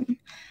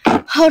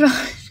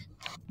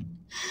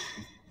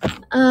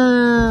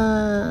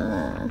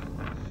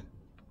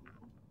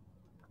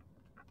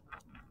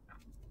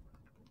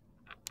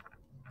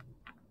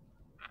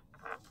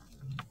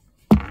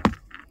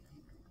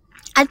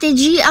 Ate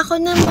G,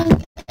 ako naman.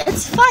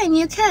 It's fine.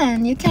 You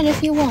can if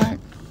you want.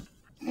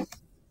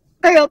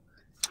 Pero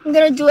I'm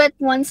gonna do it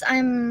once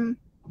I'm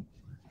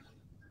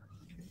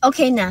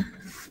okay na.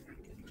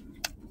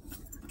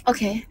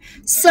 Okay.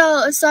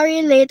 So,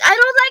 sorry late. I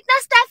don't like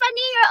that,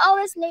 Stephanie. You're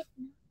always late.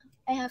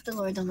 I have to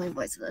lower down my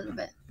voice a little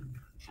bit.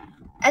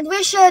 And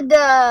we should, do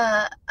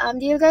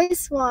you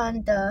guys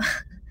want, a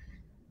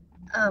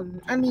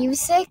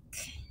music?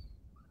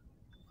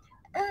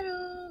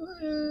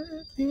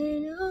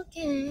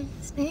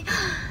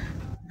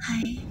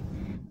 Hi.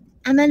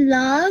 MN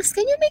Logs,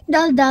 can you make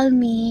Dal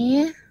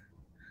me?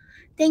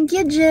 Thank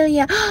you,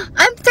 Julia.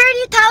 I'm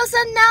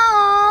 30,000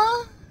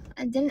 now.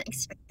 I didn't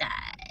expect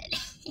that.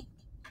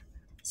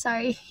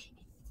 Sorry.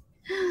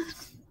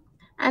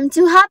 I'm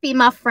too happy,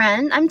 my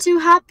friend. I'm too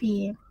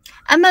happy.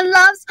 MN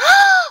Loves.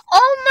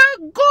 Oh my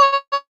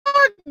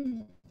god!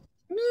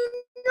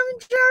 Ninong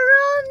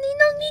Jerome!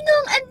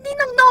 Ninong! And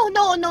Ninong,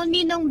 no,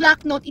 Ninong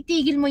Black Note.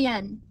 Itigil mo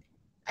yan.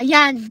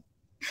 Ayan.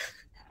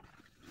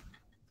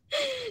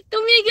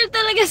 Tumigil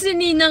talaga si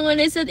Ninang when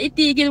I said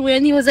itigil mo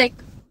yan. He was like,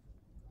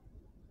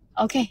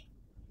 okay,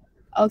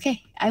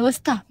 I will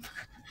stop.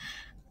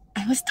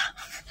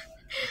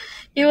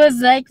 He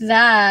was like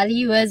that.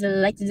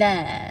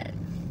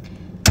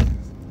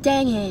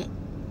 Dang it.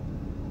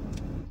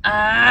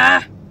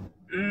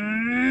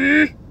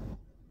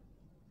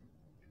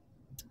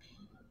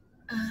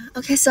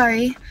 Okay,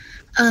 sorry.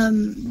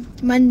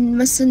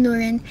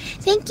 Masunurin.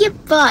 Thank you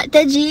po,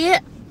 Taji.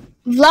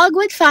 Vlog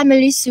with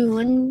family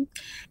soon.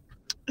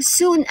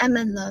 Soon,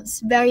 MN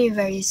Loves. Very,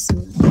 very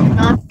soon.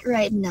 Not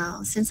right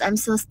now, since I'm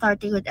still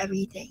starting with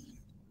everything.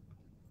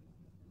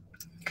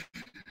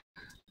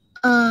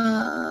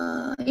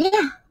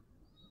 Yeah.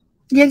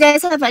 Do you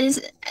guys have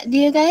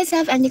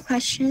any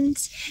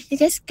questions? You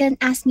guys can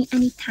ask me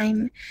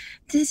anytime.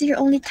 This is your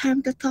only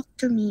time to talk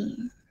to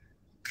me.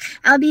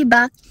 I'll be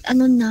back,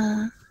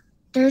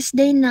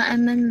 Thursday na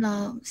MN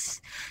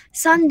Loves.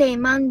 Sunday,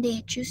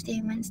 Monday,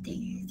 Tuesday,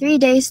 Wednesday. 3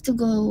 days to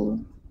go.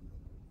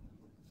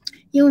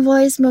 Yung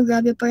voice mo,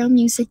 grabe, parang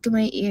music to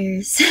my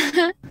ears.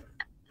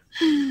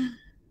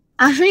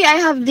 Actually, I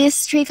have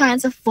these 3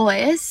 kinds of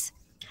voice.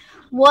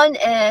 One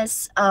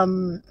is,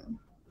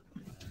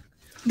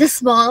 the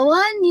small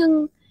one,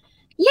 yung,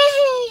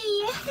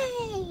 yay!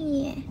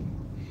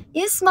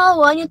 Yung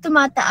small one, yung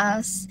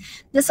tumataas.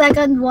 The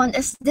second one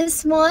is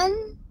this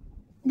one.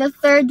 The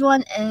third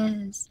one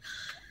is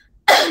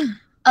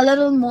a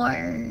little more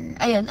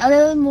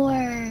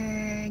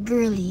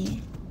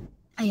girly.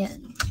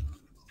 Ayan.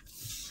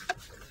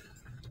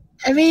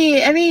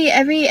 Every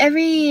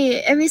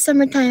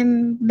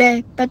summertime,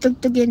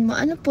 patugtugin mo.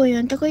 Ano po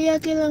yun?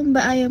 Takoyaki lang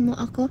ba ayaw mo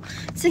ako?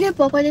 Sige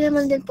po, pwede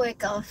naman din po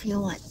ikaw if you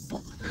want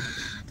po.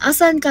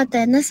 Asan ka,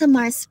 te? Nasa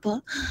Mars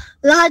po.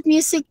 Lahat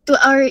music to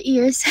our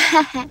ears.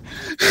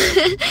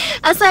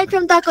 Aside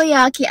from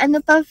takoyaki,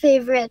 ano pa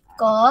favorite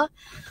ko?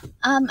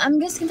 I'm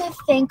just gonna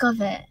think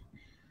of it.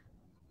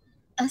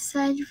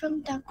 Aside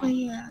from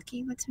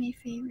takoyaki, what's my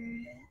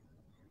favorite?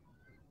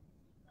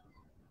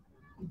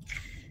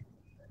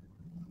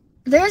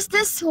 There's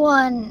this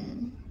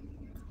one.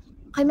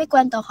 Okay, may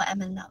kwento ko,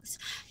 MN Loves.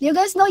 Do you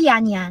guys know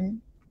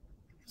Yan?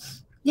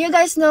 Do you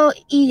guys know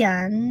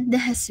Ian, the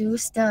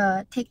Jesus,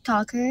 the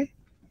TikToker?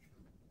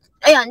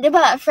 Ayan, di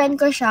ba? Friend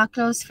ko siya,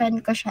 close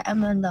friend ko siya,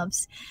 MN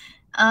Loves.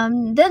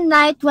 The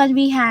night when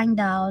we hanged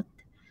out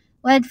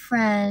with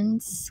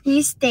friends,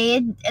 we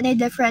stayed in a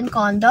different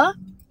condo.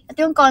 At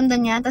yung condo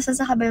niya, tapos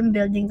sa kabilang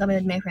building kami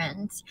with my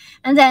friends.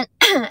 And then,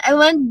 I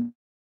went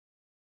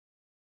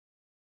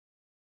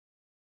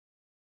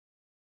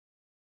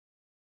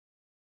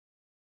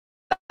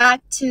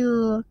back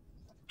to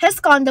his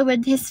condo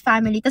with his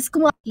family. Tapos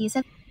kumuha.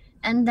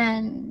 And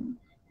then,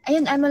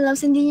 ayun, MN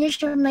Loves, hindi niyo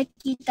siya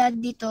makita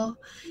dito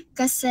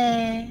kasi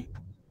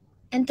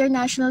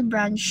international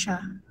brand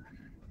siya.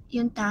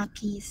 Yung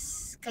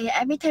Takis. Kaya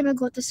every time I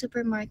go to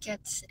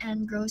supermarkets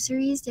and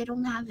groceries, they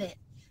don't have it.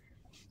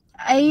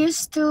 I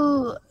used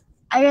to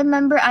I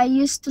remember I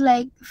used to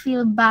like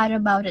feel bad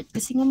about it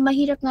kasi nga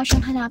mahirap nga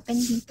siyang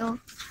hanapin dito.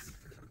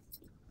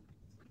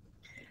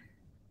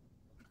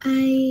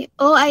 I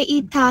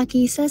eat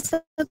takis. Sa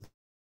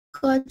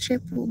kotse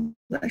po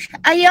ba siya?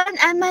 Ayun,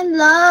 Emma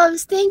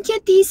loves. Thank you,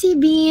 TC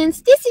Beans.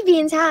 TC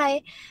Beans,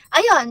 hi.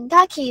 Ayun,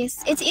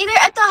 takis. It's either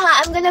ito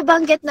ha, I'm gonna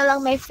banggit na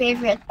lang my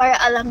favorite para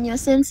alam nyo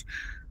since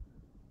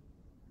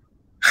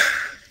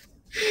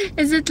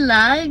is it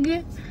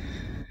lag?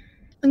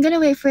 I'm gonna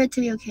wait for it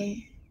to be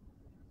okay.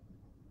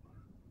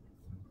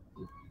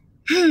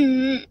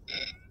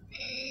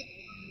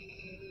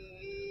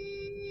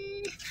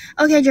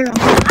 Okay, Jerome.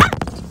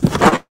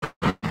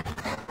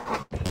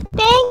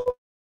 Thank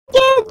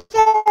you,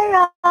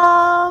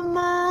 Jerome.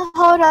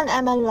 Hold on,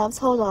 Emma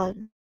loves. Hold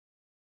on.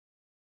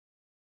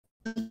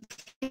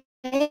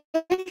 Okay.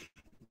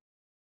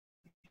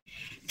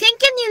 Thank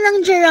you,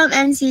 Ninang Jerome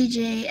and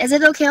CJ. Is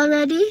it okay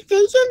already?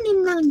 Thank you,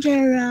 Ninang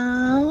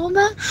Jerome.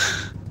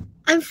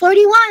 I'm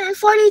 41 and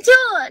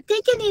 42.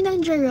 Thank you,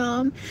 Ninang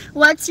Jerome.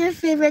 What's your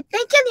favorite?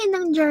 Thank you,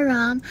 Ninang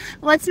Jerome.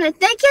 What's my...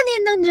 Thank you,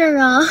 Ninang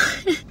Jerome.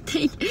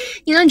 Thank you.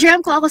 Ninang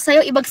Jerome, kung ako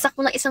sa'yo, ibagsak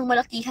mo ng isang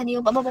malakihan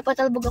yung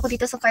mapapatalbog ako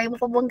dito sa car,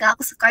 mapabongga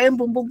ako sa car, yung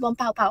bum bum bum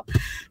pow pow.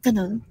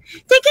 Ganon.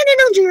 Thank you,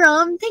 Ninang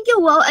Jerome. Thank you,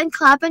 wow, and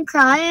clap and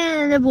cry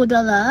and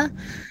budala.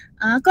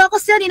 Kung ako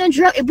sa'yo, Ninang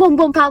Jerome, bum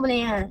bum pow mo na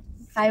yan.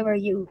 If I were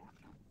you.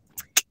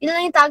 Yun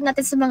lang yung tawag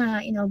natin sa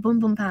mga, boom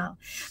boom pow.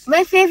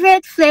 My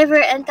favorite flavor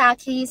and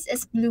takis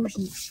is blue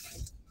heat.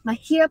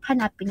 Mahirap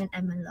hanapin yung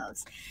Emma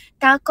loves.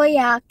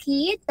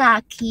 Takoyaki,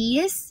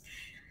 takis,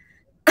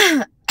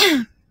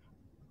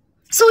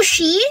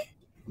 sushi,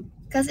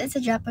 because it's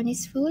a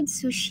Japanese food,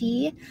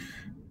 sushi,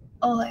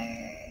 or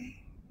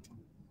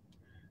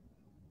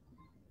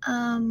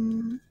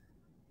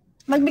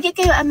magbigay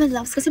kayo Emma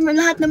loves kasi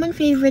lahat naman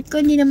favorite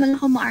ko, hindi naman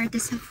ako maarte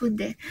sa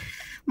food eh.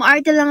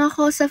 Maarte lang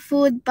ako sa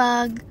food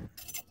pag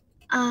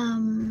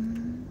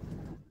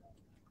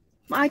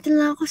maarte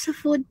lang ako sa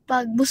food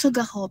pag busog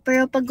ako.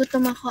 Pero pag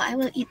gutom ako, I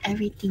will eat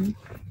everything.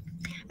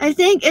 I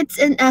think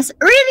it's in S.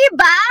 Really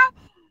ba?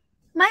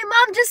 My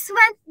mom just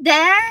went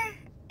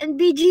there in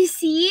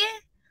BGC.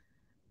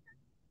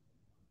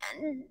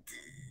 And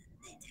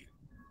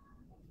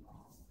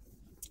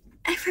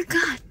I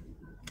forgot.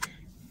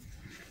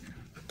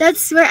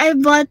 That's where I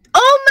bought.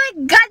 Oh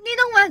my God,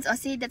 Ninong Wanzon. Oh,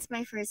 see, that's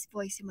my first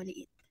voice.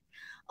 Maliit.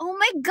 Oh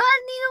my God,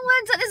 Ninong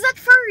Wanzon. Is that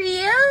for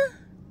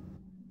real?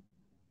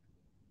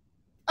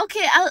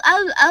 Okay,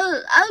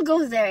 I'll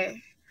go there.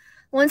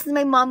 Once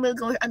my mom will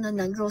go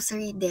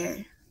grocery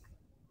there.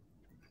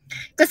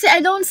 Kasi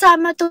I don't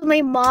sama to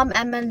my mom,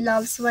 Emma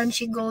loves when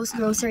she goes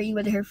grocery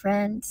with her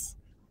friends.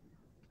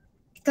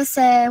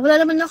 Kasi wala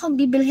naman akong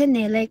bibilhin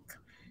eh. Like,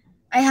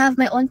 I have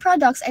my own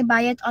products. I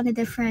buy it on a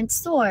different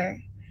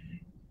store.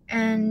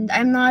 And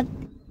I'm not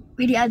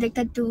really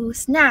addicted to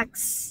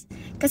snacks.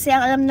 Kasi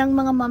ang alam ng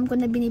mga mom ko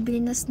na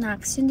binibili na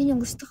snacks, yun din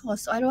yung gusto ko.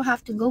 So I don't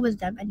have to go with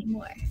them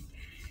anymore.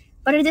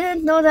 But I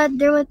didn't know that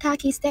there were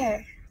takis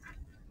there.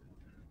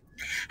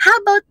 How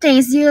about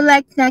things? Do you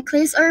like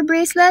necklace or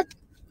bracelet?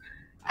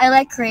 I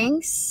like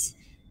rings.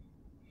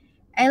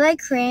 I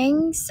like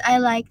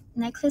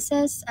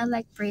necklaces. I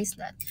like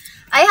bracelet.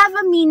 I have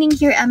a meaning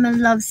here, Emma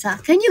loves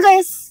ha. Can you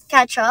guys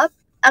catch up?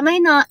 Am I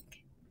not?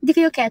 Hindi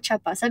kayo catch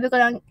up ha. Sabi ko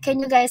lang, can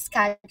you guys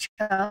catch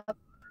up?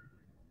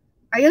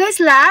 Are you guys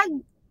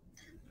lag?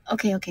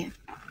 Okay.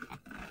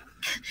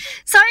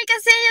 Sorry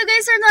kasi you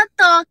guys are not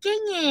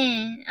talking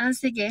eh.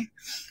 Sige.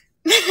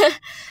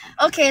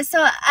 Okay,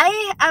 so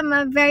I am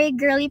a very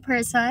girly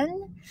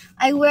person.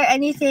 I wear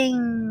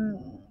anything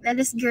that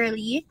is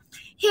girly.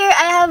 Here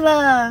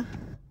I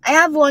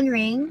have one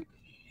ring,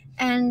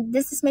 and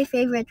this is my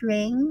favorite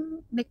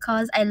ring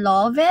because I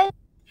love it.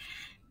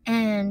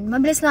 And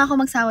mabilis na ako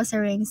magsawa sa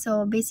ring,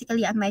 so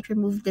basically I might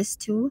remove this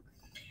too.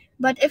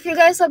 But if you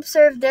guys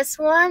observe this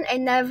one, I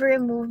never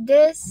remove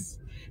this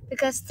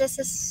because this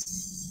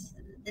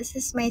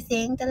is my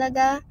thing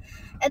talaga.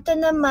 Ito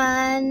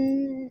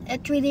naman,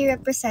 it really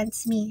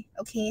represents me.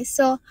 Okay,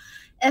 so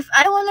if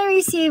I wanna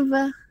receive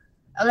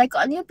like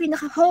ano yung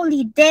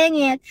pinaka-holy, dang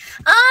it.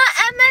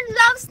 MN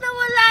loves na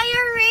wala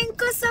yung ring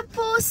ko sa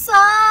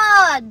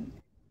pusod.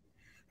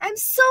 I'm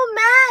so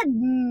mad.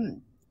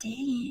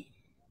 Dang it.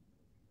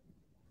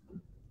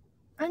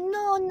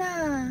 Ano na?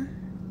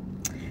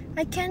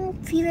 I can't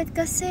feel it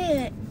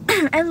kasi.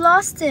 I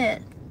lost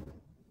it.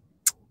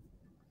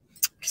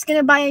 Just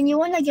gonna buy a new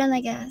one again,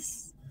 I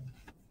guess.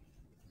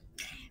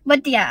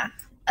 But yeah,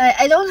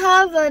 I don't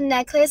have a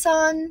necklace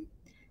on.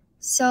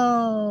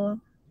 So,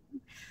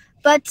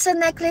 but sa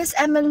necklace,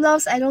 Emma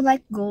loves, I don't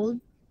like gold.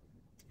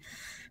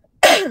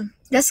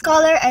 This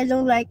color, I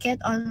don't like it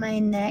on my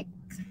neck.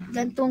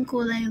 Gantong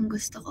kulay yung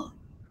gusto ko.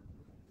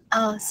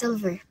 Oh,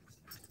 silver.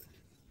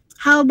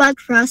 How about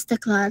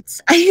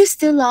Rastaclats? I used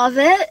to love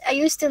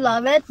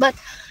it. But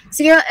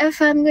siguro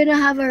if I'm gonna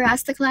have a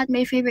Rastaclat,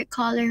 my favorite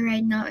color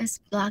right now is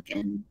black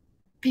and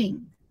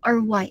pink.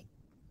 Or white.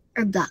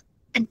 Or black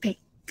and pink.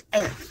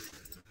 Ayun.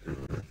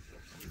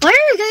 Why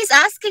are you guys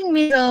asking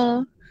me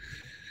though?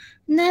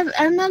 Never,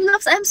 MNL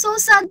loves, I'm so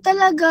sad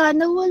talaga.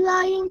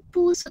 Nawala yung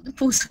puso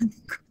ko.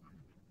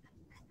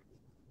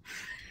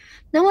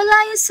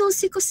 Nawala yung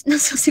susi ko sa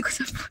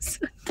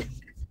puso.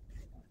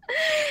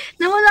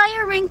 Nawala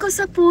yung ring ko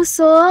sa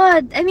puso.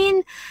 I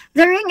mean,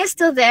 the ring is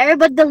still there,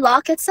 but the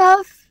lock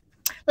itself,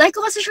 like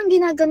ko kasi siyang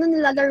ginagano,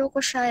 nilalaro ko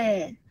siya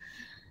eh.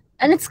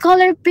 And it's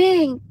color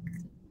pink.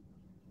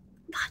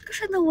 Bakit ko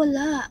siya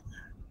nawala?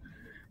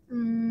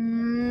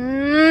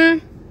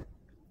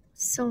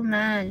 So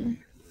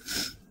mad.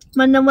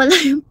 Manawala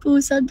yung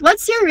puso.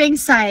 What's your ring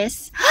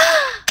size?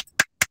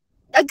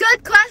 A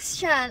good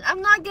question.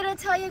 I'm not gonna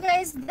tell you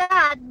guys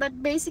that, but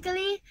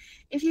basically,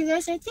 if you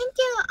guys are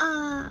thinking,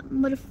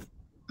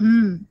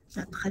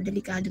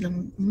 napakadelikado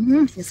lang.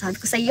 Sinasabi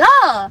ko sa'yo.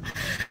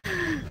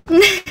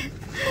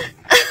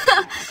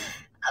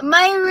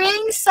 My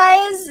ring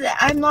size,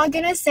 I'm not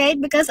gonna say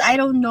it because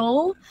I don't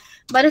know.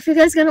 But if you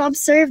guys gonna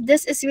observe,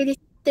 this is really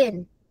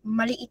thin.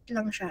 Maliit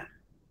lang siya.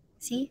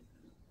 See?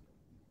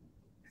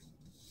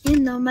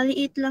 Yun no,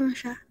 maliit lang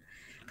siya.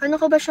 Paano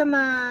ko ba siya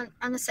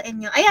ano sa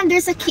inyo? Ayan,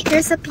 there's a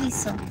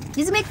piso.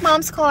 These make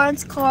mom's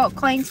coins for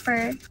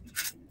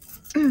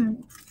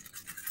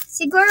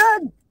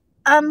siguro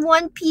 1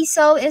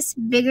 piso is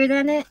bigger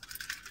than it.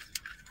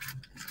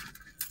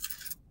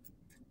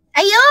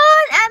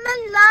 Ayun,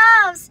 MN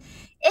loves.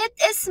 It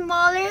is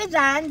smaller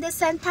than the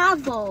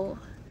centavo.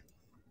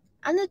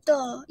 Ano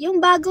to? Yung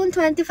bagong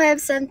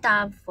 25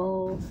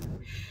 centavo.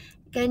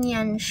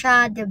 Ganyan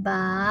siya, 'di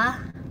ba?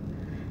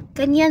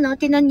 Ganyan, no?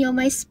 Tinan nyo,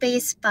 may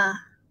space pa.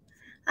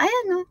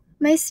 Ayan, no?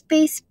 May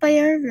space pa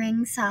yung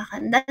ring sa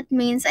akin. That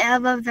means I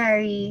have a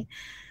very,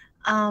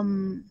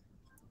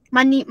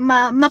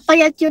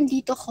 mapayat yung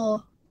dito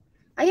ko.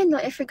 Ayan, no?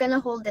 If you're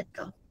gonna hold it,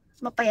 to.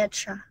 Mapayat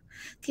siya.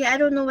 Okay,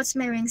 I don't know what's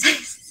my ring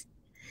size.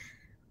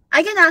 I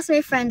can ask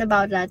my friend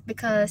about that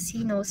because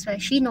she knows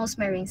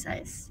my ring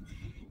size.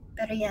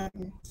 Pero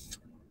yan.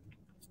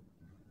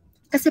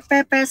 Kasi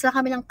prepares lang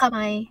kami ng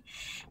kamay.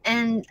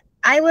 And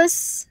I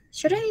was,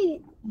 should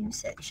I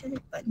use it? Should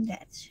I put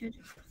that? Should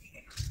I put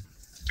here?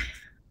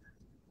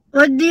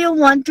 What do you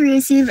want to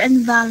receive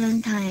in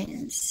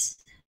Valentine's?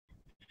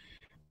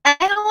 I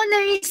want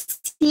to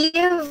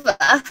receive,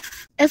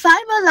 if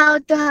I'm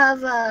allowed to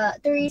have,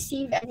 to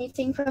receive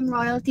anything from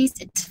royalties,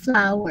 it's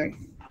flower.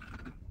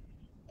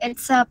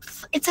 It's a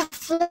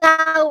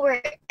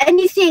flower.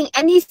 Anything.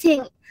 I'm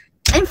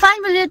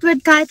fine with it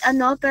with kahit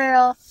ano,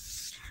 pero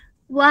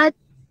what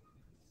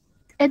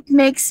it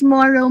makes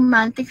more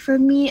romantic for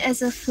me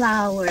is a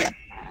flower.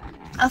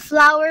 A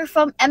flower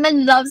from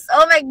MN Loves.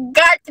 Oh my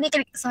God!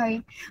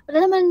 Sorry.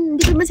 Wala naman,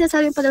 hindi ko naman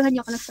sinasabing padaluhan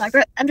niyo ako ng flower.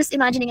 Pero I'm just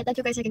imagining it that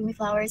you guys are giving me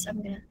flowers.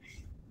 You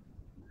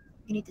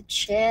need to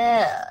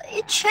chill.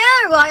 You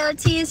chill,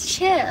 royalties,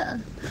 chill.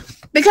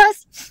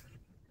 Because,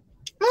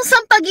 nung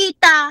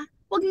sampagita,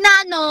 wag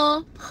na,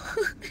 no?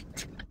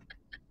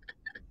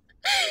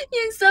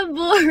 Yung sa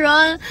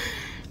burol.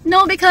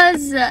 No,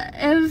 because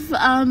if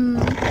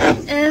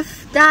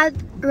that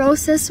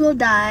roses will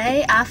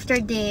die after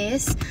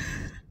this,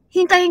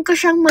 hintayin ko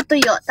siyang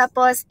matuyo.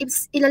 Tapos,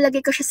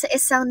 ilalagay ko siya sa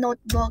isang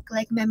notebook,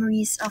 like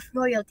memories of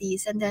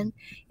royalties. And then,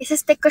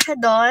 isa-stick ko siya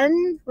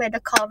doon with the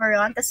cover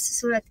on. Tapos,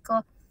 susulat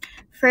ko,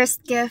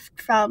 first gift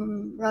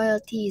from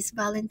royalties,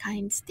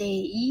 Valentine's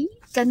Day.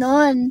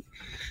 Ganon.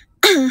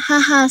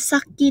 Haha,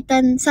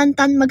 sakitan.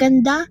 Santan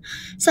maganda.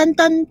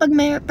 Santan pag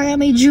para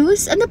may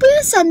juice. Ano po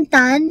yung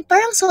santan?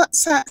 Parang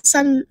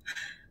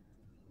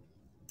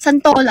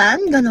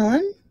santolan? Ganon?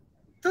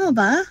 Tama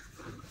ba?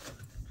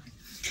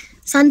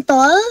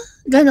 Santol?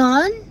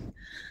 Ganon?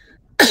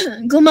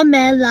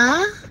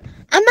 Gumamela?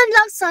 MN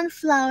loves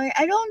sunflower.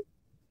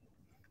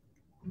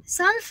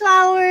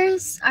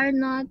 Sunflowers are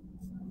not,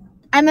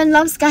 MN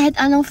loves kahit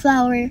anong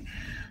flower.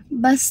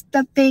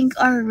 Basta pink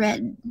or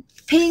red.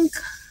 Pink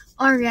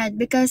or red,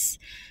 because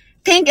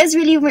pink is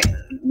really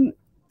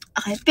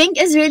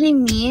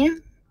me.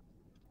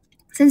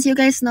 Since you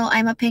guys know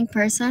I'm a pink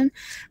person,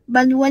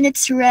 but when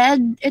it's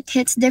red, it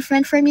hits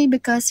different for me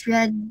because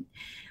red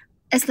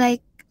is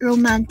like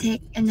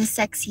romantic and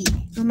sexy.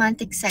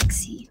 Romantic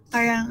sexy.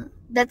 Parang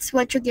that's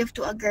what you give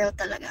to a girl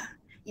talaga,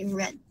 yung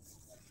red.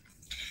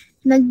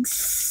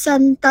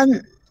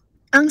 Nagsantan.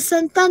 Ang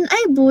santan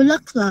ay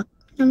bulaklak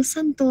ng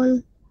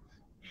santol.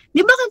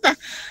 Di ba kanta?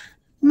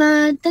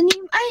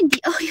 Matanim, ay hindi,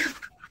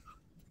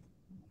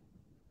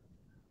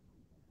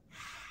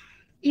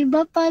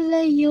 iba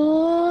pala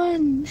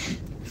yun.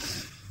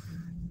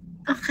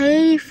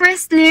 Okay,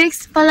 first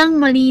lyrics palang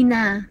mali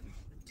na.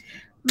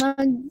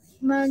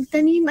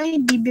 Magtanim,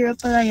 ay di biro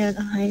pala yun.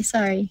 Okay,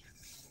 sorry.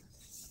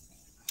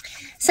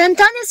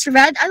 Santan is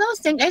red? I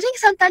think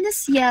santan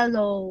is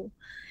yellow.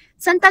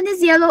 Santan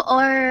is yellow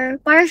or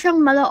para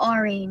siyang malo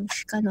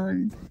orange,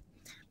 kanon.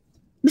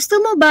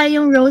 Gusto mo ba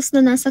yung rose na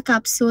nasa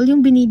capsule,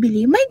 yung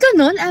binibili? May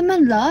ganon,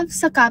 MN Love,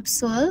 sa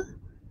capsule?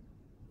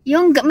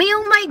 Yung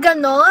may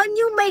ganon,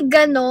 yung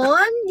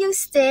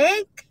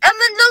stick.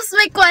 MN Loves,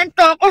 may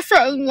kwento ako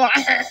sa inyo.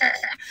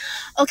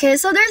 Okay,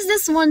 so there's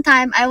this one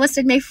time I was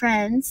with my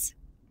friends.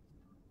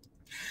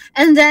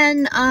 And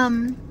then,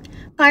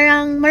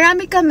 parang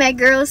marami kami,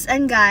 girls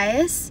and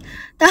guys.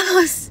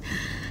 Tapos,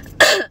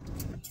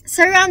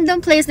 sa random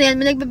place na yan,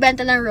 may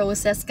nagbebenta ng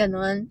roses,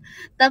 ganun.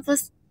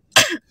 Tapos,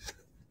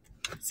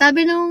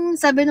 sabi nung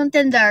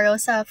tendero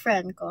sa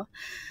friend ko,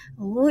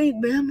 uy,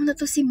 bilhan mo na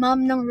to si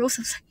ma'am ng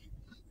roses.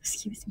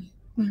 Excuse me.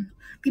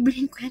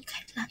 Bibilhin ko yan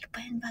kahit lalo pa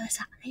yan para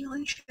sa akin.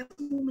 Ayun, siya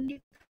bumili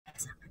para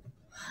sa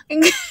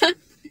akin.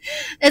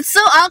 It's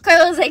so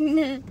awkward. I was like,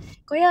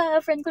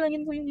 kuya, friend ko lang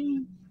yan, kuya.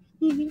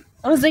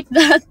 I was like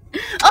that.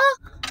 Oh!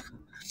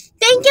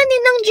 Thank you,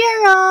 Ninang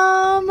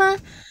Jerome!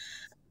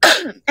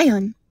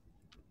 Ayun.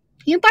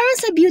 Yung parang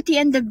sa Beauty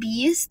and the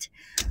Beast.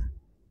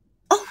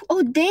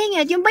 Oh, dang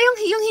it. Yung ba yung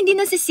hindi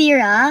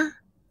nasisira?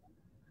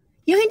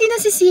 Yung hindi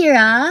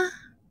nasisira?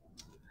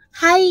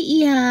 Hi,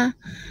 Iha.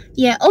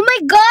 Yeah. Oh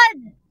my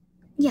God!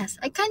 Yes,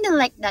 I kind of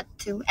like that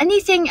too.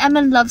 Anything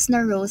Emma loves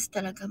na rose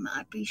talaga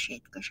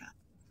ma-appreciate ko siya.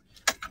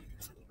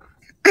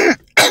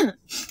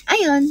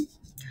 Ayun.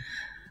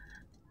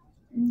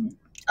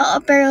 Oo,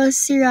 pero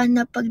sira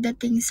na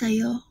pagdating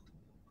sa'yo.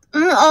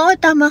 Oo,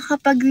 tama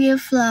kapag real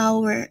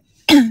flower.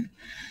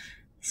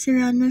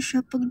 Sira na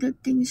siya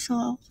pagdating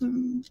sa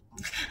akin.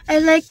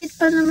 I like it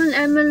pa naman,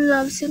 Emma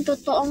loves yung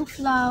totoong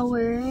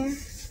flower.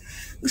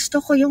 Gusto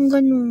ko yung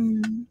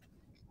ganun.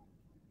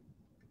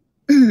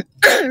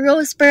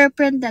 Rose pero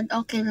printed.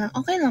 Okay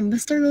lang.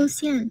 Basta rose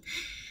yan.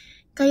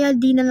 Kaya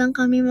di na lang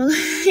kami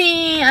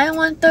I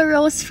want the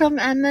rose from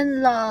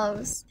MN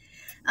Loves.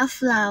 A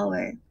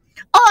flower.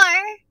 Or,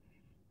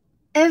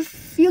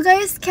 if you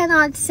guys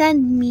cannot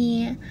send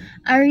me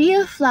a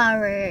real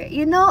flower,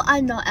 you know,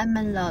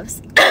 MN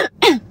Loves.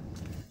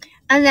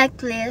 A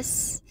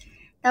necklace.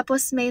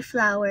 Tapos may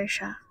flower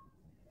siya.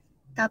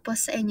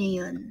 Tapos sa inyo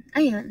yun.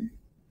 Ayun.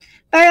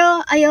 Pero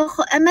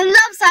ayoko. MN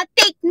Loves,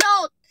 take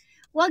note!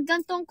 Wag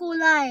gantong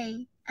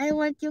kulay. I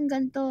want yung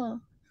ganto.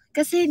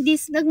 Kasi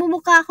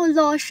nagmumukha ako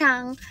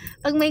losyang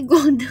pag may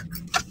gold.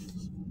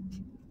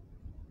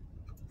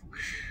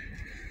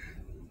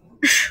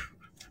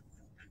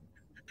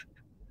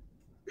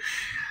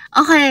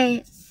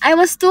 Okay. I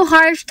was too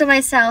harsh to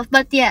myself,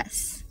 but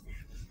yes.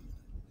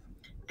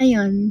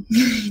 Ayun.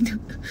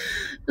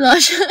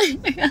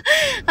 Losyang.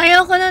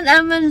 Ayoko nun,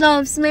 MN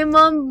Loves. My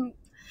mom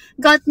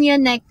got me a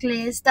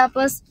necklace.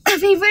 Tapos,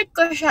 favorite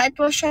ko siya. It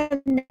was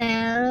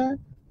Chanel.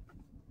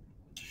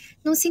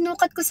 Nung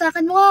sinukat ko sa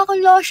akin, mukha ako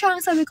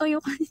losyang. Sabi ko,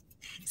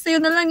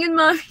 sa'yo na lang yun,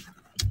 mami.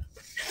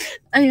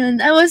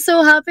 Ayun, I was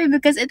so happy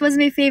because it was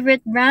my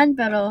favorite brand,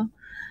 pero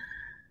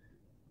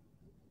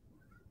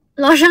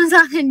losyang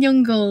sa akin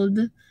yung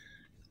gold.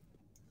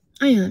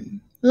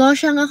 Ayun,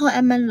 losyang ako,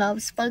 MN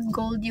Loves, pag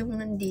gold yung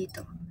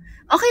nandito.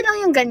 Okay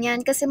lang yung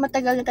ganyan kasi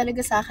matagal na talaga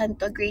sa akin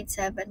to. Grade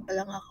 7 pa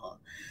lang ako.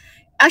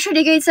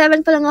 Actually, grade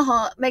 7 pa lang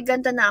ako, may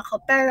ganda na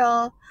ako,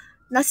 pero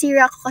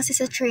nasira ko kasi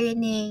sa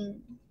training.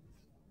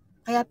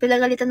 Kaya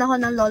pinagalitan ako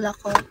ng lola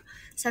ko.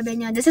 Sabi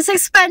niya, this is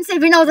expensive,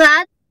 you know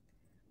that?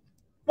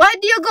 Why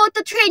do you go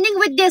to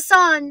training with this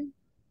on?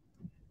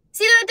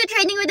 Sino went to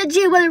training with the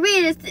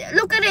jewelry?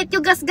 Look at it, you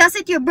gas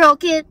it, you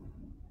broke it.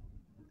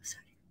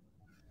 Sorry.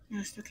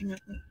 I was looking at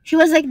me. She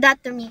was like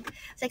that to me.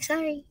 I was like,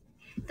 sorry.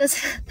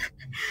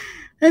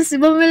 Tapos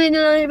bumili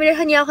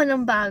niya ako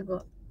ng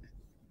bago.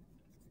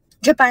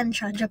 Japan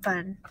siya,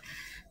 Japan.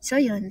 So,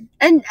 yun.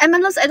 And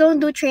MNLs, I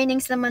don't do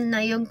trainings naman na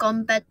yung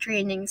combat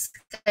trainings.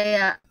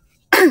 Kaya,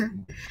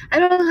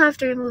 I don't have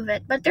to remove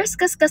it. But there's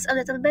kaskas a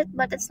little bit,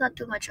 but it's not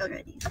too much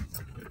already.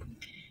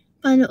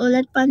 Paano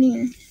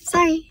yan?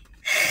 Sorry.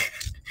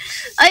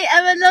 Ay,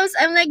 MNLs,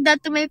 I'm like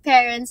that to my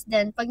parents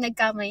then. Pag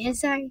nagkamay,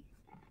 sorry.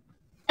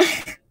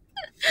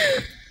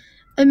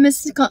 I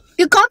miss you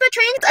combat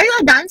trainings? Are you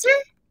a dancer?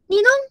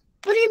 Ninong?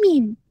 What do you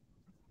mean?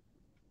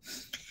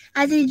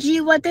 Ate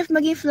G, what if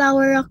maging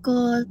flower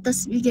ako,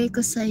 tas bigay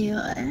ko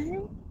sa'yo?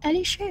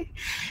 Ali, sure.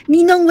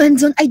 Ninong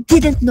Wenzon, I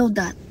didn't know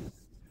that.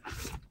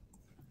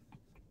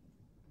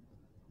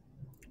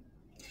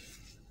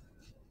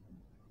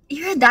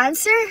 You're a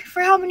dancer? For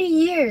how many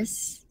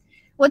years?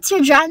 What's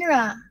your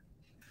genre?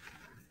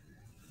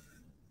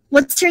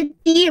 What's your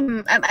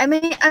team? I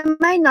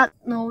might not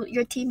know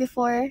your team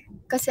before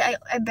kasi I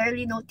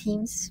barely know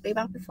teams. Way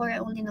back before,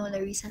 I only know the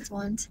recent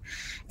ones.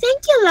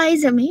 Thank you,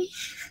 Liza May.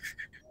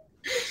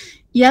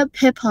 Yep,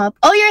 hip-hop.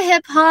 Oh, you're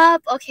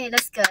hip-hop? Okay,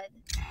 that's good.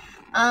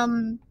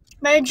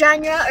 My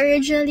genre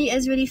originally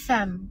is really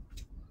femme.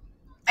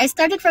 I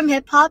started from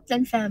hip-hop,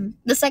 then femme.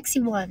 The sexy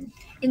one.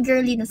 Yung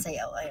girly na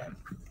sayaw. Ayun.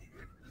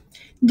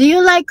 Do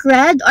you like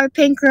red or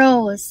pink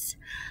rose?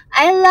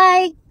 I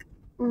like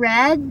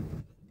red.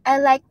 I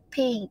like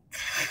pink.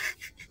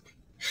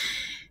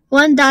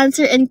 One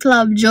dancer in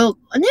club joke.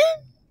 Ano yan?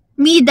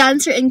 Me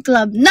dancer in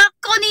club.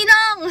 Nako,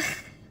 Ninong!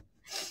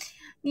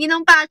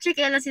 Ninong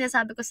Patrick, yan lang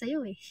sinasabi ko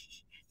sa'yo eh.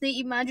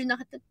 Na-imagine na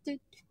kita.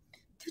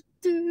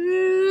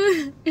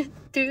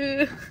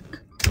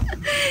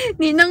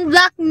 Ninong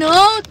Black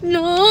Note!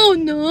 No!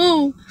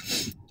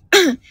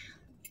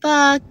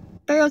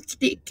 Pero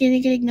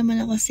kinikilig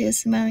naman ako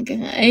sis.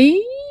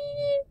 Ay!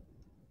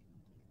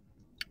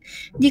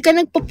 Di ka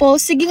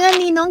nagpo-post. Sige nga,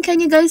 Ninong,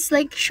 can you guys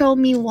like show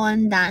me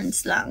one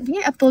dance lang?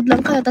 Here, upload lang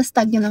kayo, tapos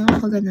tag nyo lang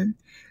ako, ganun.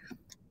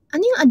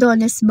 Ano yung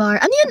Adonis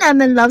bar? Ano yung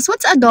MN Loves?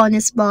 What's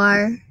Adonis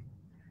bar?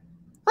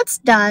 What's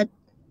that?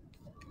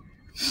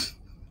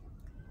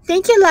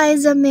 Thank you,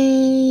 Liza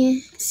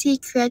May.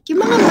 Secret.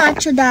 Yung mga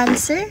macho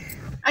dancer?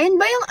 Ayun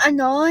ba yung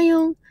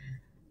yung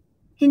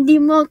hindi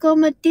mo ko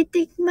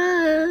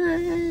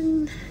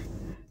matitikman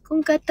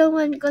kung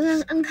katawan ko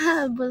lang ang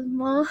habol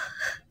mo.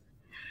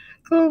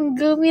 Kung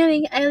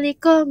gumiling ay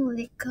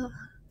likong-liko.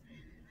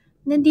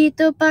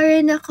 Nandito pa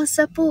rin ako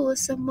sa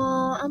puso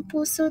mo. Ang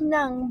puso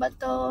ng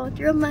bato.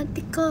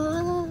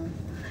 Romantiko.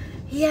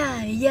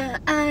 Yeah, yeah,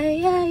 ay,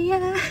 ay,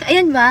 ay.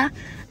 Ayan ba?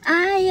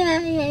 Ay,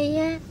 ay, ay,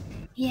 ay.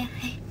 Yeah,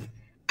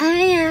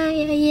 ay,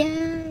 ay, ay,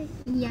 ay.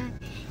 Yeah,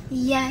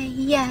 yeah,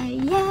 yeah,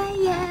 yeah,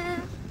 yeah.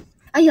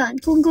 Ayan,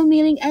 kung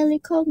gumiling ay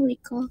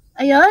likong-liko.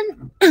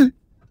 Ayan.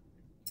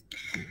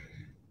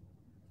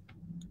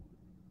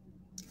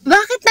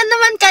 Bakit na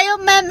naman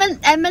kayo,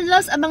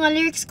 MNLs, ang mga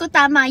lyrics ko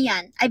tama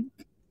yan? I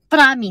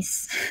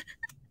promise.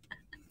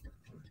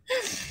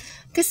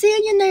 Kasi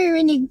yun yung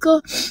naririnig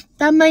ko.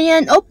 Tama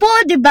yan. Opo,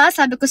 diba?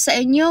 Sabi ko sa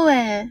inyo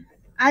eh.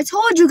 I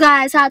told you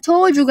guys.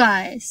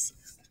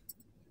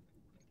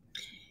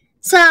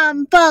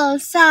 Sample,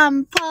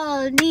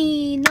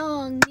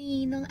 ninong,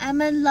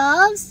 MN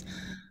Loves.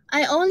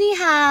 I only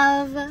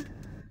have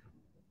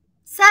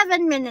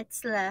 7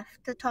 minutes left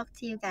to talk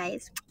to you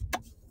guys.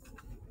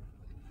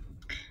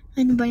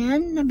 Ano ba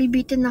yan?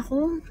 Nabibitin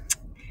ako.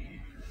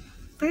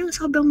 Parang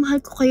sobrang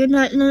mahal ko kayo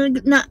na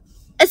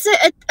it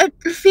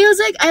feels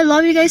like I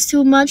love you guys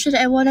too much that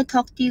I want to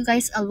talk to you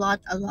guys a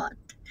lot.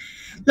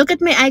 Look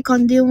at my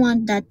icon. Do you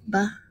want that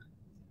ba?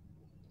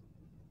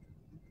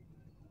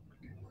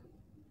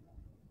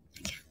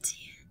 I can't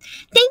see it.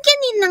 Thank you,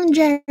 Ninang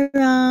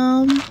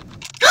Jerome.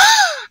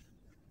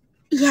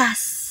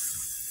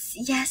 Yes,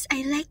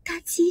 I like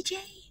that, CJ.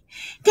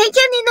 Thank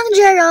you, Ninang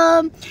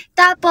Jerome.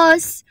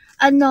 Tapos,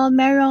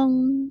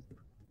 merong...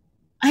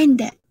 Ay,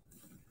 hindi.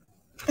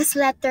 Tapos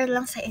letter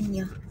lang sa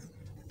inyo.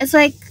 It's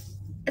like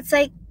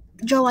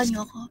jowa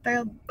nyo ako,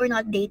 pero we're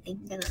not dating.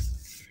 Ganun.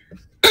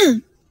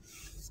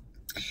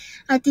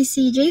 Ate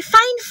CJ,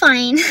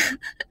 fine.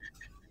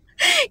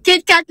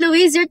 Kit Kat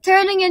Louise, you're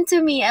turning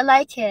into me. I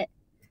like it.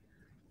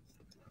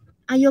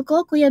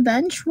 Ayoko, Kuya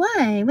Bench.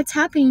 Why? What's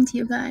happening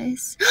to you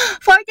guys?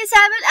 47,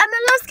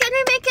 MNLs, can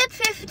we make it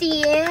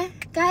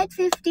 50? Kahit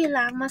 50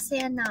 lang,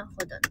 masaya na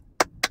ako dun.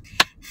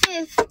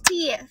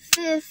 50,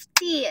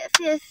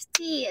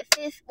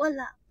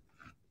 wala.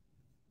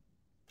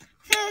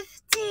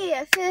 50,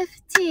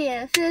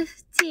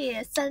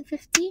 San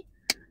 50?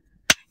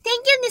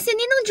 Thank you, si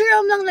Ninong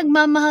Jerome lang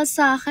nagmamahal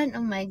sa akin.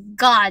 Oh my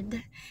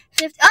God.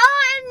 50. Oh,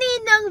 and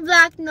Ninong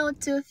Black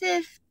Note too.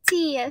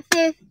 50.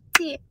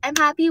 I'm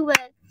happy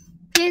with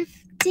 50.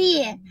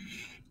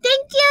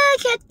 Thank you,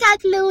 Kit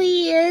Kat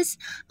Louise.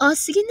 Oh,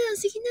 sige na,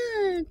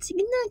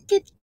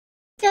 Kit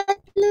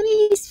Kat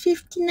Louise.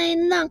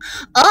 59 lang.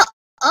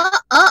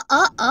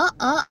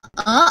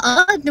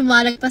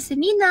 Dumalag pa si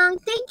Ninang.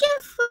 Thank you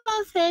for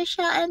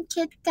Fisha and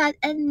Kit Kat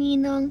and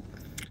Ninong.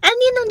 And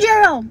Ninong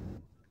Jerome.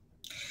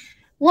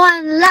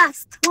 One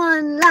last.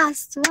 Thank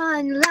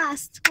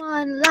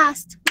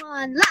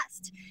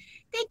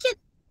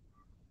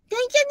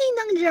you,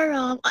 Ninang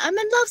Jerome.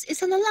 MN Loves,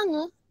 isa na lang,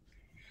 oh.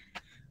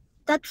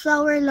 That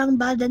flower lang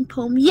ba than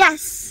poem?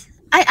 Yes,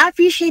 I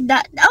appreciate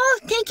that. Oh,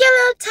 thank you,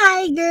 little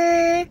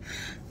tiger.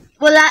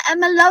 Wala,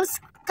 MN Loves,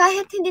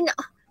 kahit hindi na...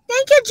 Oh,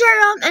 thank you,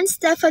 Jerome and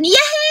Stephanie.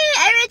 Yay!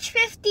 I reached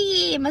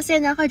 50. Masaya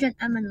na ako dyan,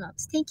 MN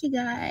Loves. Thank you,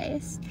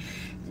 guys.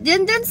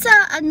 Din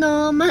sa,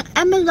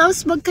 MN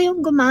Loves, wag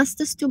kayong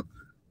gumastos to...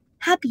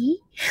 Happy?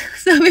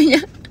 Sabi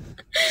niya.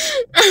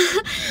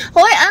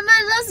 Hoy,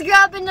 MN Loves,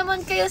 grabe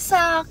naman kayo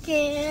sa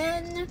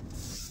akin.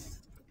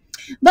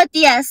 But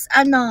yes,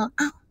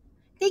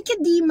 thank you,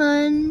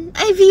 Demon.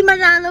 Ay, V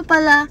Manalo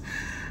pala.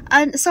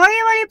 Sorry,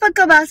 mali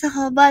pagkabasa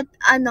ko, but,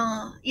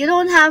 you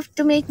don't have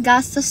to make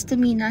gastos to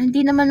me na.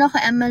 Hindi naman ako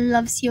MN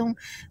Loves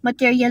yung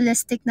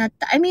materialistic na,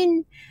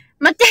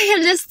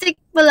 materialistic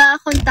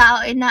pala akong tao,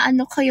 na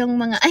ko yung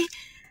mga,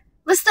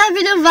 basta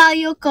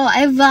binavalue ko.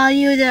 I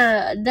value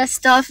the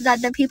stuff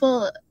that the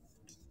people,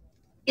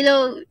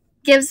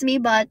 gives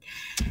me, but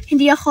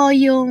hindi ako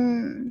yung,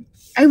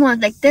 I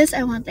want like this,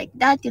 I want like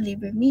that, you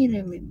live with me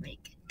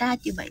like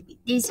that, you buy me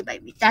this, you buy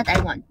me that,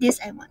 I want this,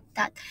 I want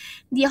that.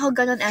 Hindi ako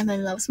ganun,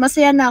 MN Loves.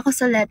 Masaya na ako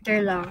sa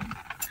letter lang.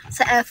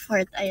 Sa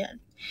effort,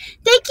 ayan.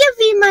 Thank you,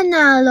 V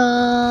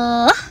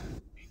Manalo.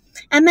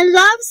 MN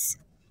Loves.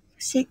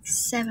 6,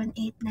 7,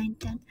 8, 9,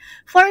 10.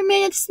 4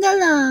 minutes na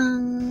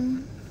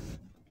lang.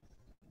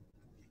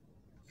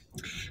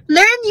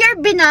 Learn your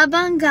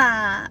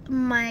binabangga. Oh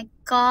my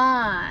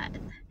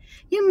God.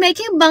 You're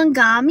making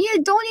banggam?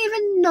 You don't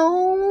even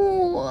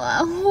know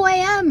who I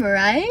am,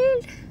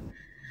 right?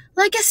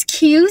 Like,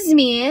 excuse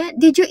me,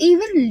 did you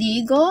even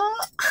legal?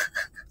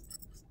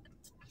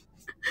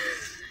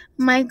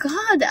 My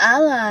God,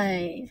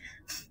 ally.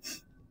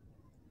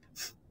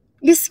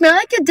 You smell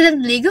like you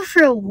didn't ligo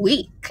for a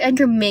week, and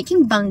you're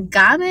making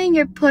banggame, and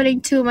you're putting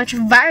too much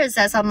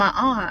viruses on my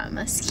arm.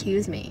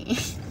 Excuse me.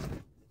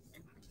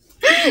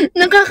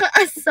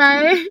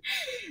 Nakakaasar.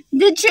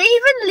 Did you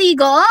even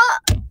ligo?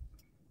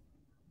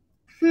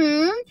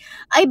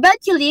 I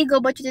bet you ligo,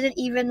 but you didn't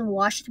even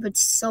wash it with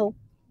soap.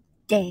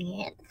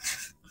 Dang it.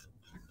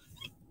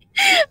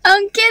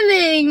 I'm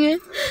kidding.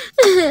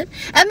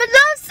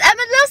 MNLs,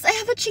 I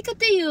have a chika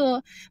to you.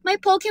 My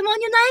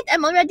Pokemon Unite,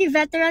 I'm already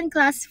veteran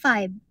class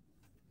 5.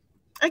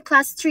 Or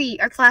class 3,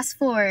 or class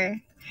 4.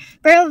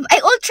 Pero, ay,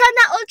 ultra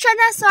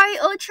na, sorry,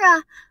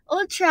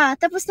 ultra.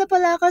 Tapos na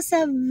pala ako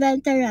sa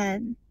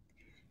veteran.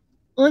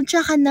 Ultra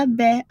ka na,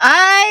 be.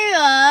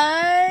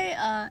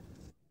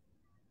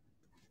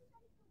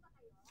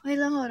 Wait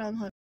lang, hold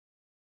on.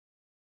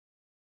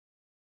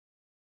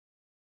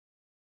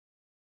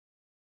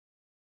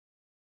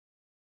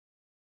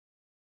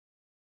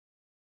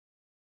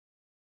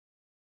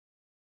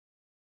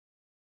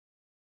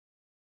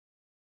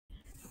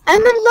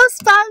 MNLs,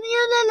 paano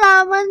yung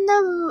nalaman na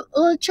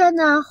ultra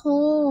na ako?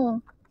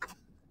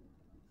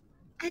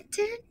 I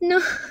didn't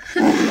know.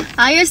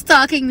 You're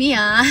stalking me,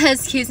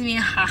 Excuse me,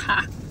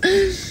 haha.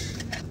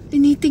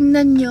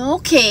 Tinitingnan nyo,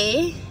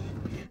 okay.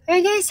 Are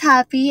you guys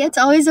happy?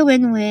 It's always a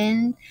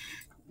win-win.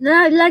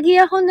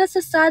 Lagi ako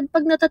nasasad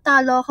pag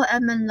natatalo ako,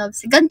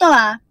 MNLs. Ganto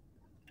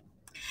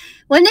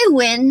when I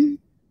win,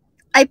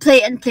 I play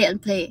and play and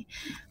play.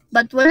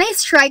 But when I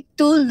strike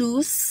 2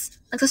 lose,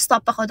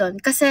 nagsa-stop ako doon.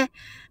 Kasi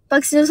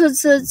pag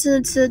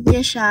sinusud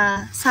niya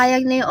siya,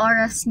 sayang na yung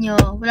oras nyo.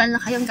 Wala na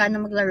kayong gana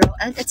maglaro.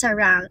 And it's a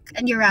rank.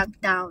 And you rank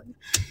down.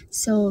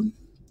 So,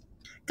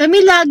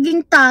 kami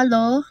laging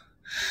talo.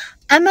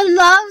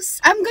 MNLs,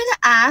 I'm gonna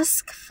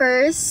ask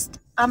first,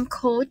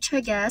 coach,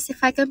 I guess,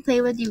 if I can play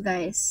with you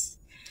guys.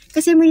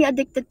 Kasi I'm really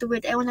addicted to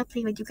it. I wanna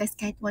play with you guys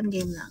kahit 1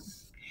 game lang.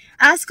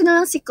 Ask ko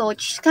na lang si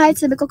coach.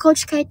 Sabi ko,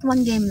 coach, kahit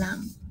 1 game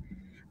lang.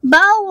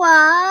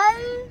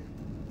 Bawal!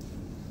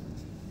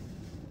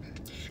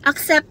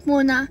 Accept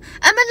muna.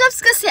 MNLs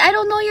kasi, I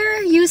don't know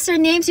your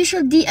usernames. You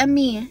should DM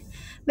me.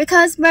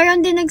 Because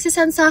meron din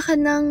nagsisend sa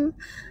akin ng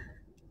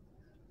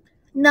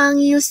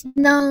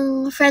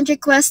friend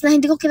request na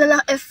hindi ko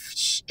kilala if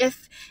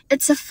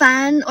it's a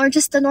fan or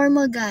just a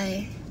normal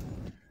guy.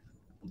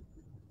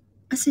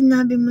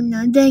 Sinabi mo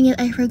na. Dang it,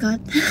 I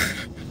forgot.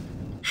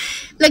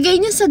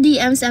 Lagay niyo sa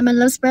DMs,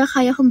 MNLs, pero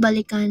kaya kong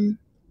balikan.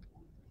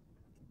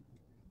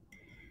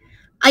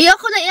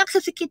 Ayoko na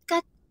i-accept si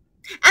KitKat.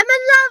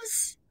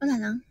 MNLs! Wala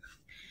lang.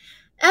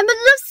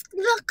 MNLs,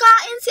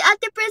 nakain si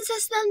Ate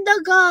Princess ng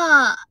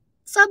daga.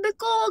 Sabi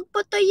ko, wag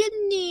patayin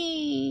ni.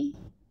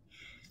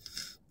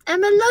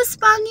 MNLs,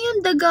 paano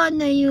yung daga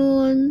na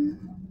yun?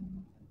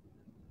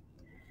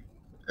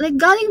 Like,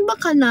 galing ba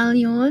kanal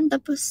yun?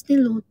 Tapos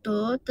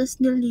niluto,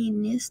 tapos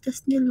nilinis,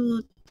 tapos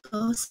niluto.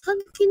 Saan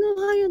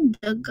kinuha yung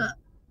daga?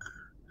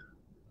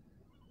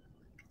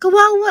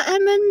 Kawawa,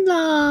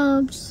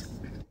 MNLs.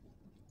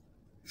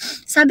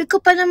 Sabi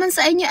ko pa naman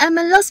sa inyo,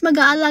 MNLs,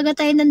 mag-aalaga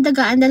tayo ng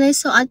daga. And then I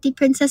saw Ate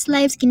Princess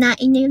Lives,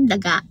 kinain niya yung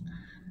daga.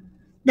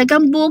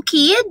 Dagang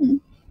bukid?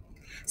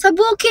 Sa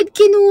bukid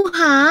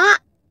kinuha?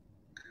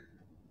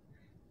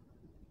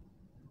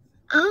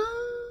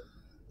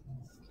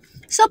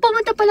 So,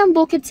 pumunta pa ng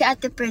bukid si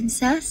Ate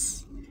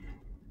Princess?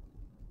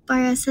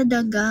 Para sa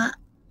daga.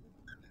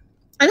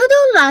 Ano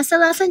daw lasa?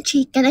 Lasang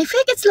chicken? I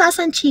think it's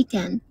lasang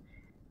chicken.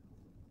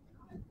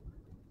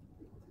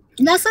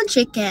 Lasang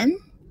chicken?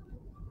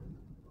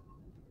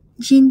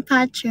 Jean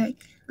Patrick.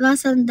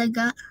 Lasang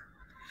daga.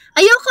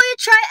 Ayoko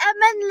yung try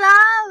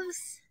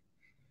MNLs.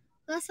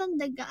 Lasang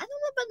daga. Ano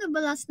na ba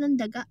nabalas ng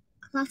daga?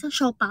 Lasang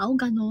siopaw?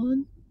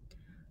 Ganon.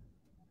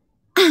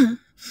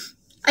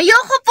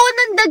 Ayoko po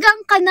ng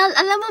dagang kanal.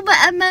 Alam mo ba,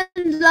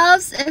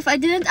 MNLs, if I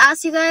didn't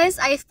ask you guys,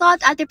 I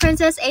thought Ate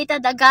Princess ate a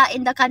daga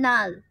in the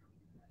canal.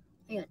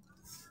 Ayun.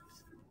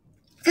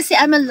 Kasi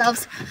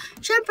MNLs.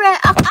 Siyempre,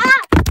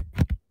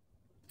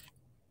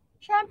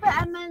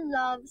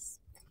 MNLs.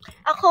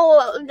 Ako,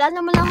 wala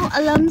naman akong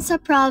alam sa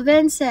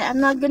province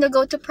I'm not gonna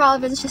go to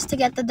province just to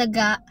get the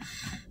daga.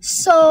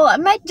 So, I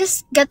might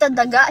just get the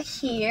daga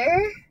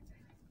here.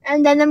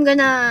 And then I'm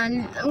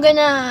gonna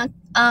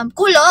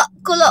kulo.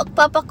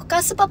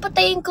 Kaso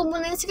papatayin ko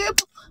muna. Siguro,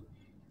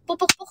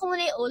 pupukpuk ko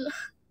muna yung ulo.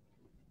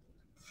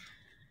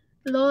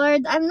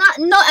 Lord,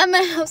 no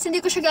MNLs,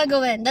 hindi ko siya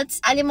gagawin. That's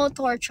animal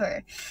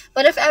torture.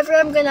 But if ever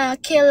I'm gonna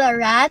kill a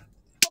rat,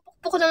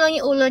 pupukpuk ko na lang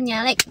yung ulo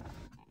niya. Like,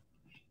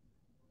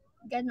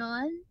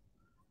 ganon.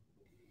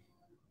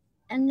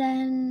 And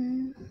then,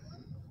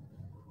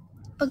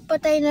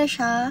 pagpatay na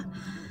siya,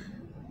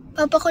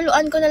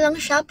 papakuluan ko na lang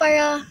siya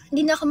para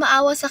hindi na ako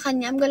maawa sa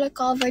kanya. I'm gonna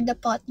cover the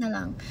pot na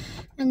lang.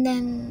 And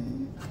then,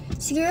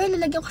 siguro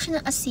lalagyan ko siya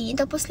ng asin,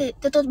 tapos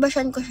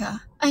tututbashan ko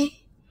siya.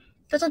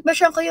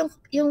 Tututbashan ko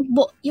yung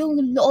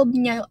loob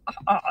niya.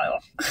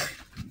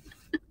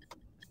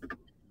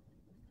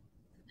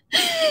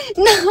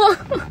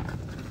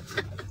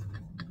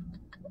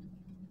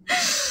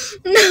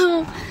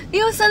 No.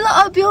 Yung sa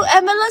loob, yung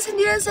MNLs,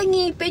 hindi lang sa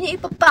ngipin, yung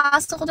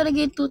ipapasok ko talaga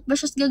yung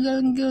toothbrush, tapos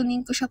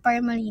gagaling ko siya para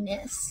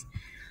malinis.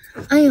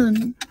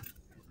 Ayun.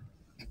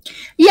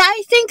 Yeah,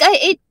 I think I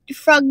ate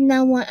frog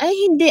na one. Ay,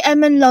 hindi.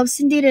 Loves.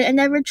 Hindi rin. I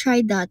never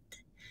tried that.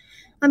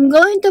 I'm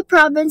going to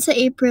province sa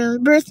April.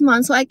 Birth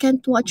month, so I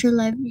can't watch your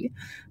live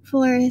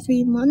for 3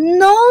 months.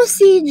 No,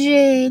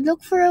 CJ.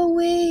 Look for a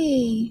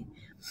way.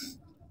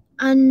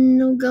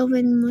 Ano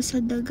gawin mo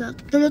sa daga?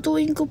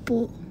 Lulutuin ko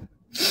po.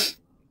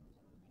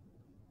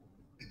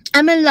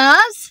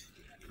 Loves?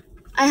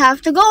 I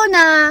have to go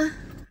na.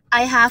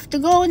 I have to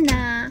go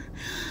na.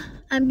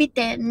 I'm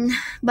bitten.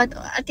 But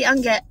Ate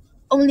Angge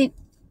only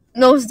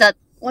knows that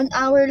 1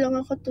 hour lang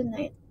ako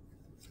tonight.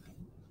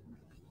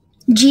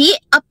 G,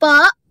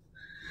 apa?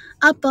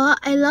 Apa,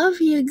 I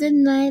love you. Good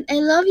night. I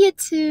love you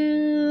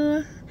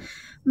too.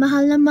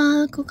 Mahal na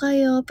mahal ko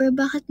kayo. Pero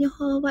bakit niyo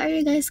ko? Why are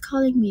you guys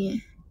calling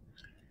me?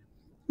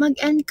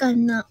 Mag-end ka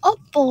na.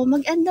 Opo,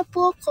 mag-end na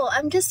po ako.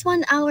 I'm just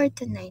 1 hour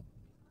tonight.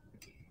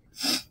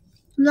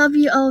 Love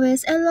you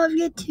always. I love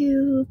you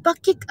too.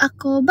 Pakik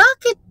ako.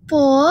 Bakit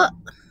po?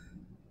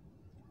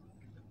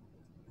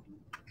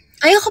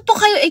 Ayoko po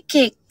kayo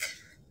i-kick.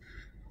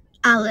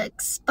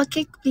 Alex,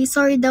 pakik please.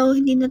 Sorry daw,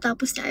 hindi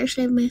natapos na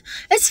Irish live mo.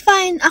 It's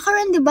fine. Ako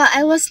rin, diba?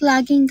 I was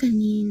lagging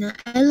kanina.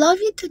 I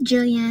love you too,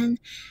 Jillian.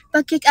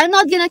 Pakik. I'm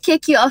not gonna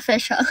kick you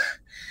official.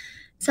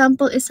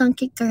 Sample isang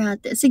kick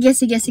karate. Sige.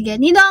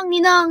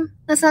 Ninong,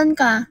 nasan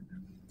ka?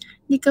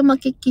 Di ka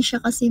makiki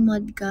siya kasi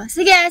mod ka.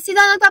 Sige,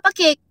 sino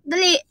nagpapakick?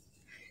 Dali.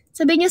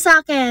 Sabihin niyo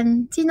sa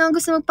akin. Sino ang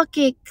gusto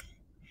magpakick?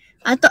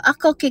 Ato,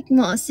 ako kick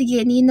mo.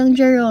 Sige, Ninong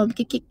Jerome,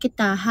 kikik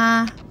kita,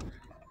 ha?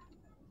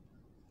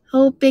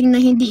 Hoping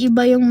na hindi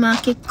iba yung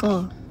makik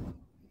ko.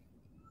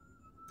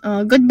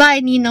 Oh,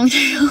 goodbye, Ninong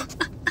Jerome.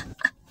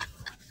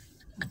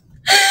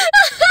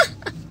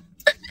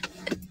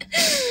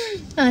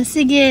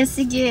 Sige.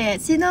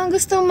 Sino ang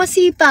gusto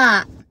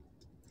masipa?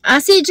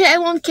 CJ,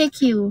 I won't kick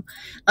you.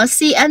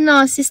 Si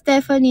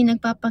Stephanie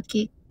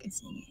nagpapakick.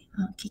 Sige,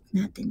 kick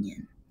natin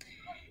yan.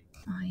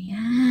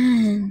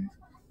 Yan.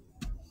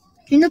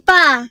 Sino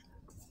pa?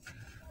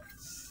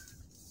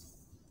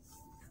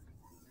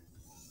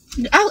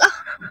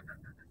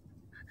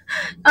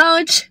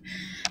 Ouch!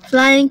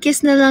 Flying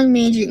kiss na lang,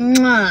 Major.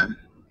 Mwah!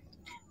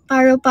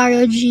 Paro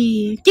G.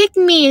 Kick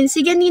me!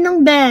 Sige,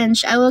 Ninong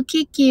Bench. I will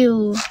kick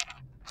you.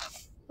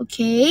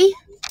 Okay?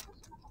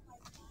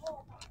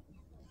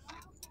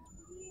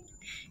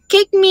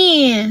 Kick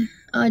me!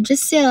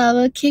 Giselle, I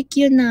will kick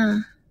you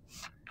na.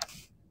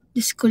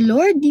 Diyos ko,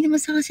 Lord, di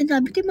naman sa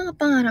sinabi ito yung mga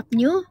pangarap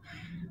nyo.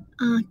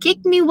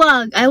 Kick me,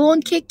 wag. I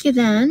won't kick you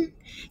then.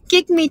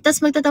 Kick me,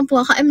 tas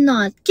magtatampo ako. I'm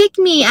not. Kick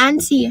me,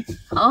 Ansi.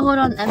 Oh, hold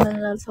on,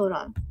 MNL, hold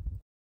on.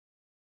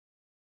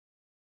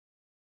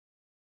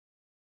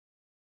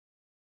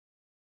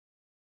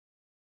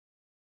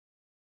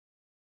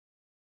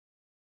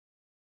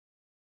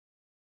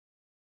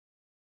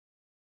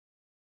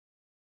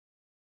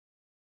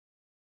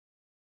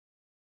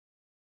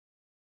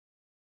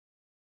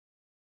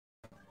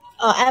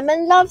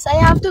 MN Loves, I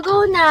have to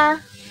go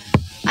na.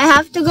 I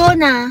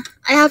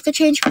have to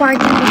change party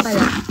na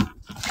pala.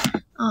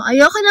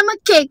 Ayoko na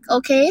mag-kick,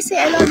 okay? Say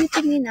I love you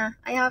to me na.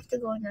 I have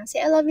to go na. Say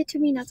I love you to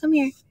me na. Come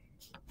here.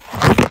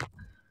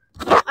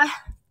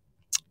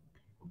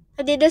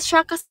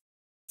 Nadidistract kasi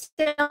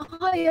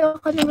ako.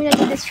 Ayoko naman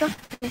nadidistract.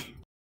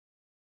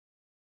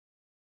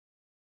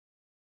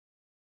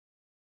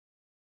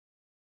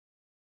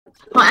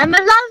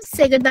 MN Loves,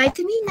 say goodbye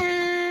to me na.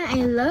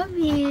 I love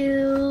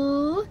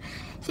you.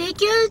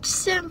 Thank you,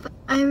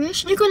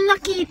 Irish. Hindi ko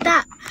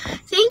nakita.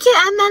 Thank you,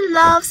 MN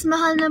Loves.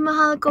 Mahal na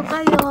mahal ko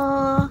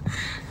kayo.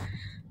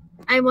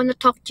 I want to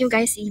talk to you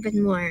guys even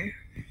more.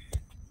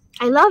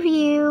 I love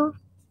you.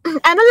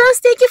 MN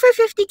Loves, thank you for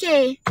 50K.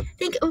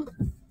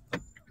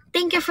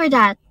 Thank you for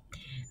that.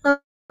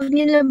 Love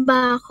niyo na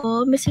ba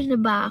ako? Miss niyo na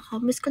ba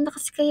ako? Miss ko na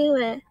kasi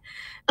kayo eh.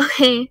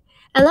 Okay.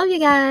 I love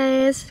you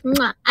guys.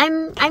 Mwah.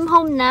 I'm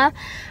home na.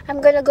 I'm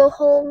gonna go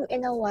home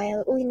in a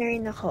while. Uwi na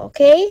rin ako,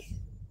 okay?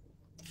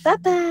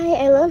 Bye-bye.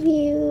 I love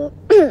you.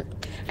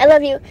 I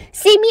love you.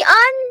 See me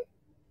on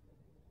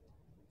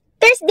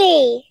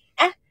Thursday.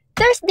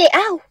 Thursday.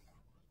 Ow.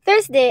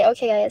 Thursday.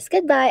 Okay, guys.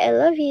 Goodbye. I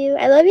love you.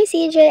 I love you,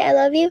 CJ. I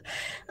love you,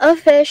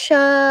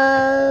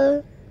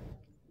 Official.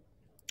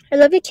 I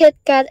love you, Kit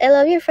Kat. I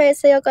love you,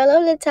 Frances. I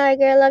love the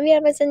Tiger. I love you,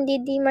 Amazon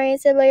Didi,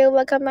 Marisa,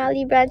 Bayoba,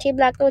 Kamali, Branchy,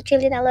 Black, No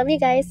Chillian. I love you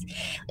guys.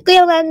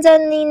 Kuya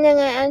Lanzan, Nina,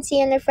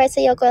 Ansi, and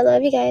Frances. I love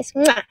you guys.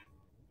 Mwah.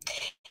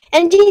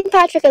 And Jean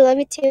Patrick, I love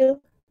you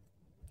too.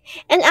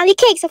 And Ali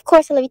Cakes, of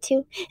course, I love you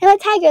too. And the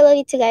Tiger, I love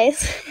you too,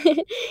 guys.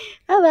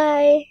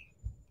 Bye-bye.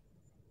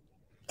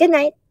 Good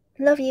night.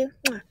 Love you.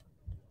 Mwah.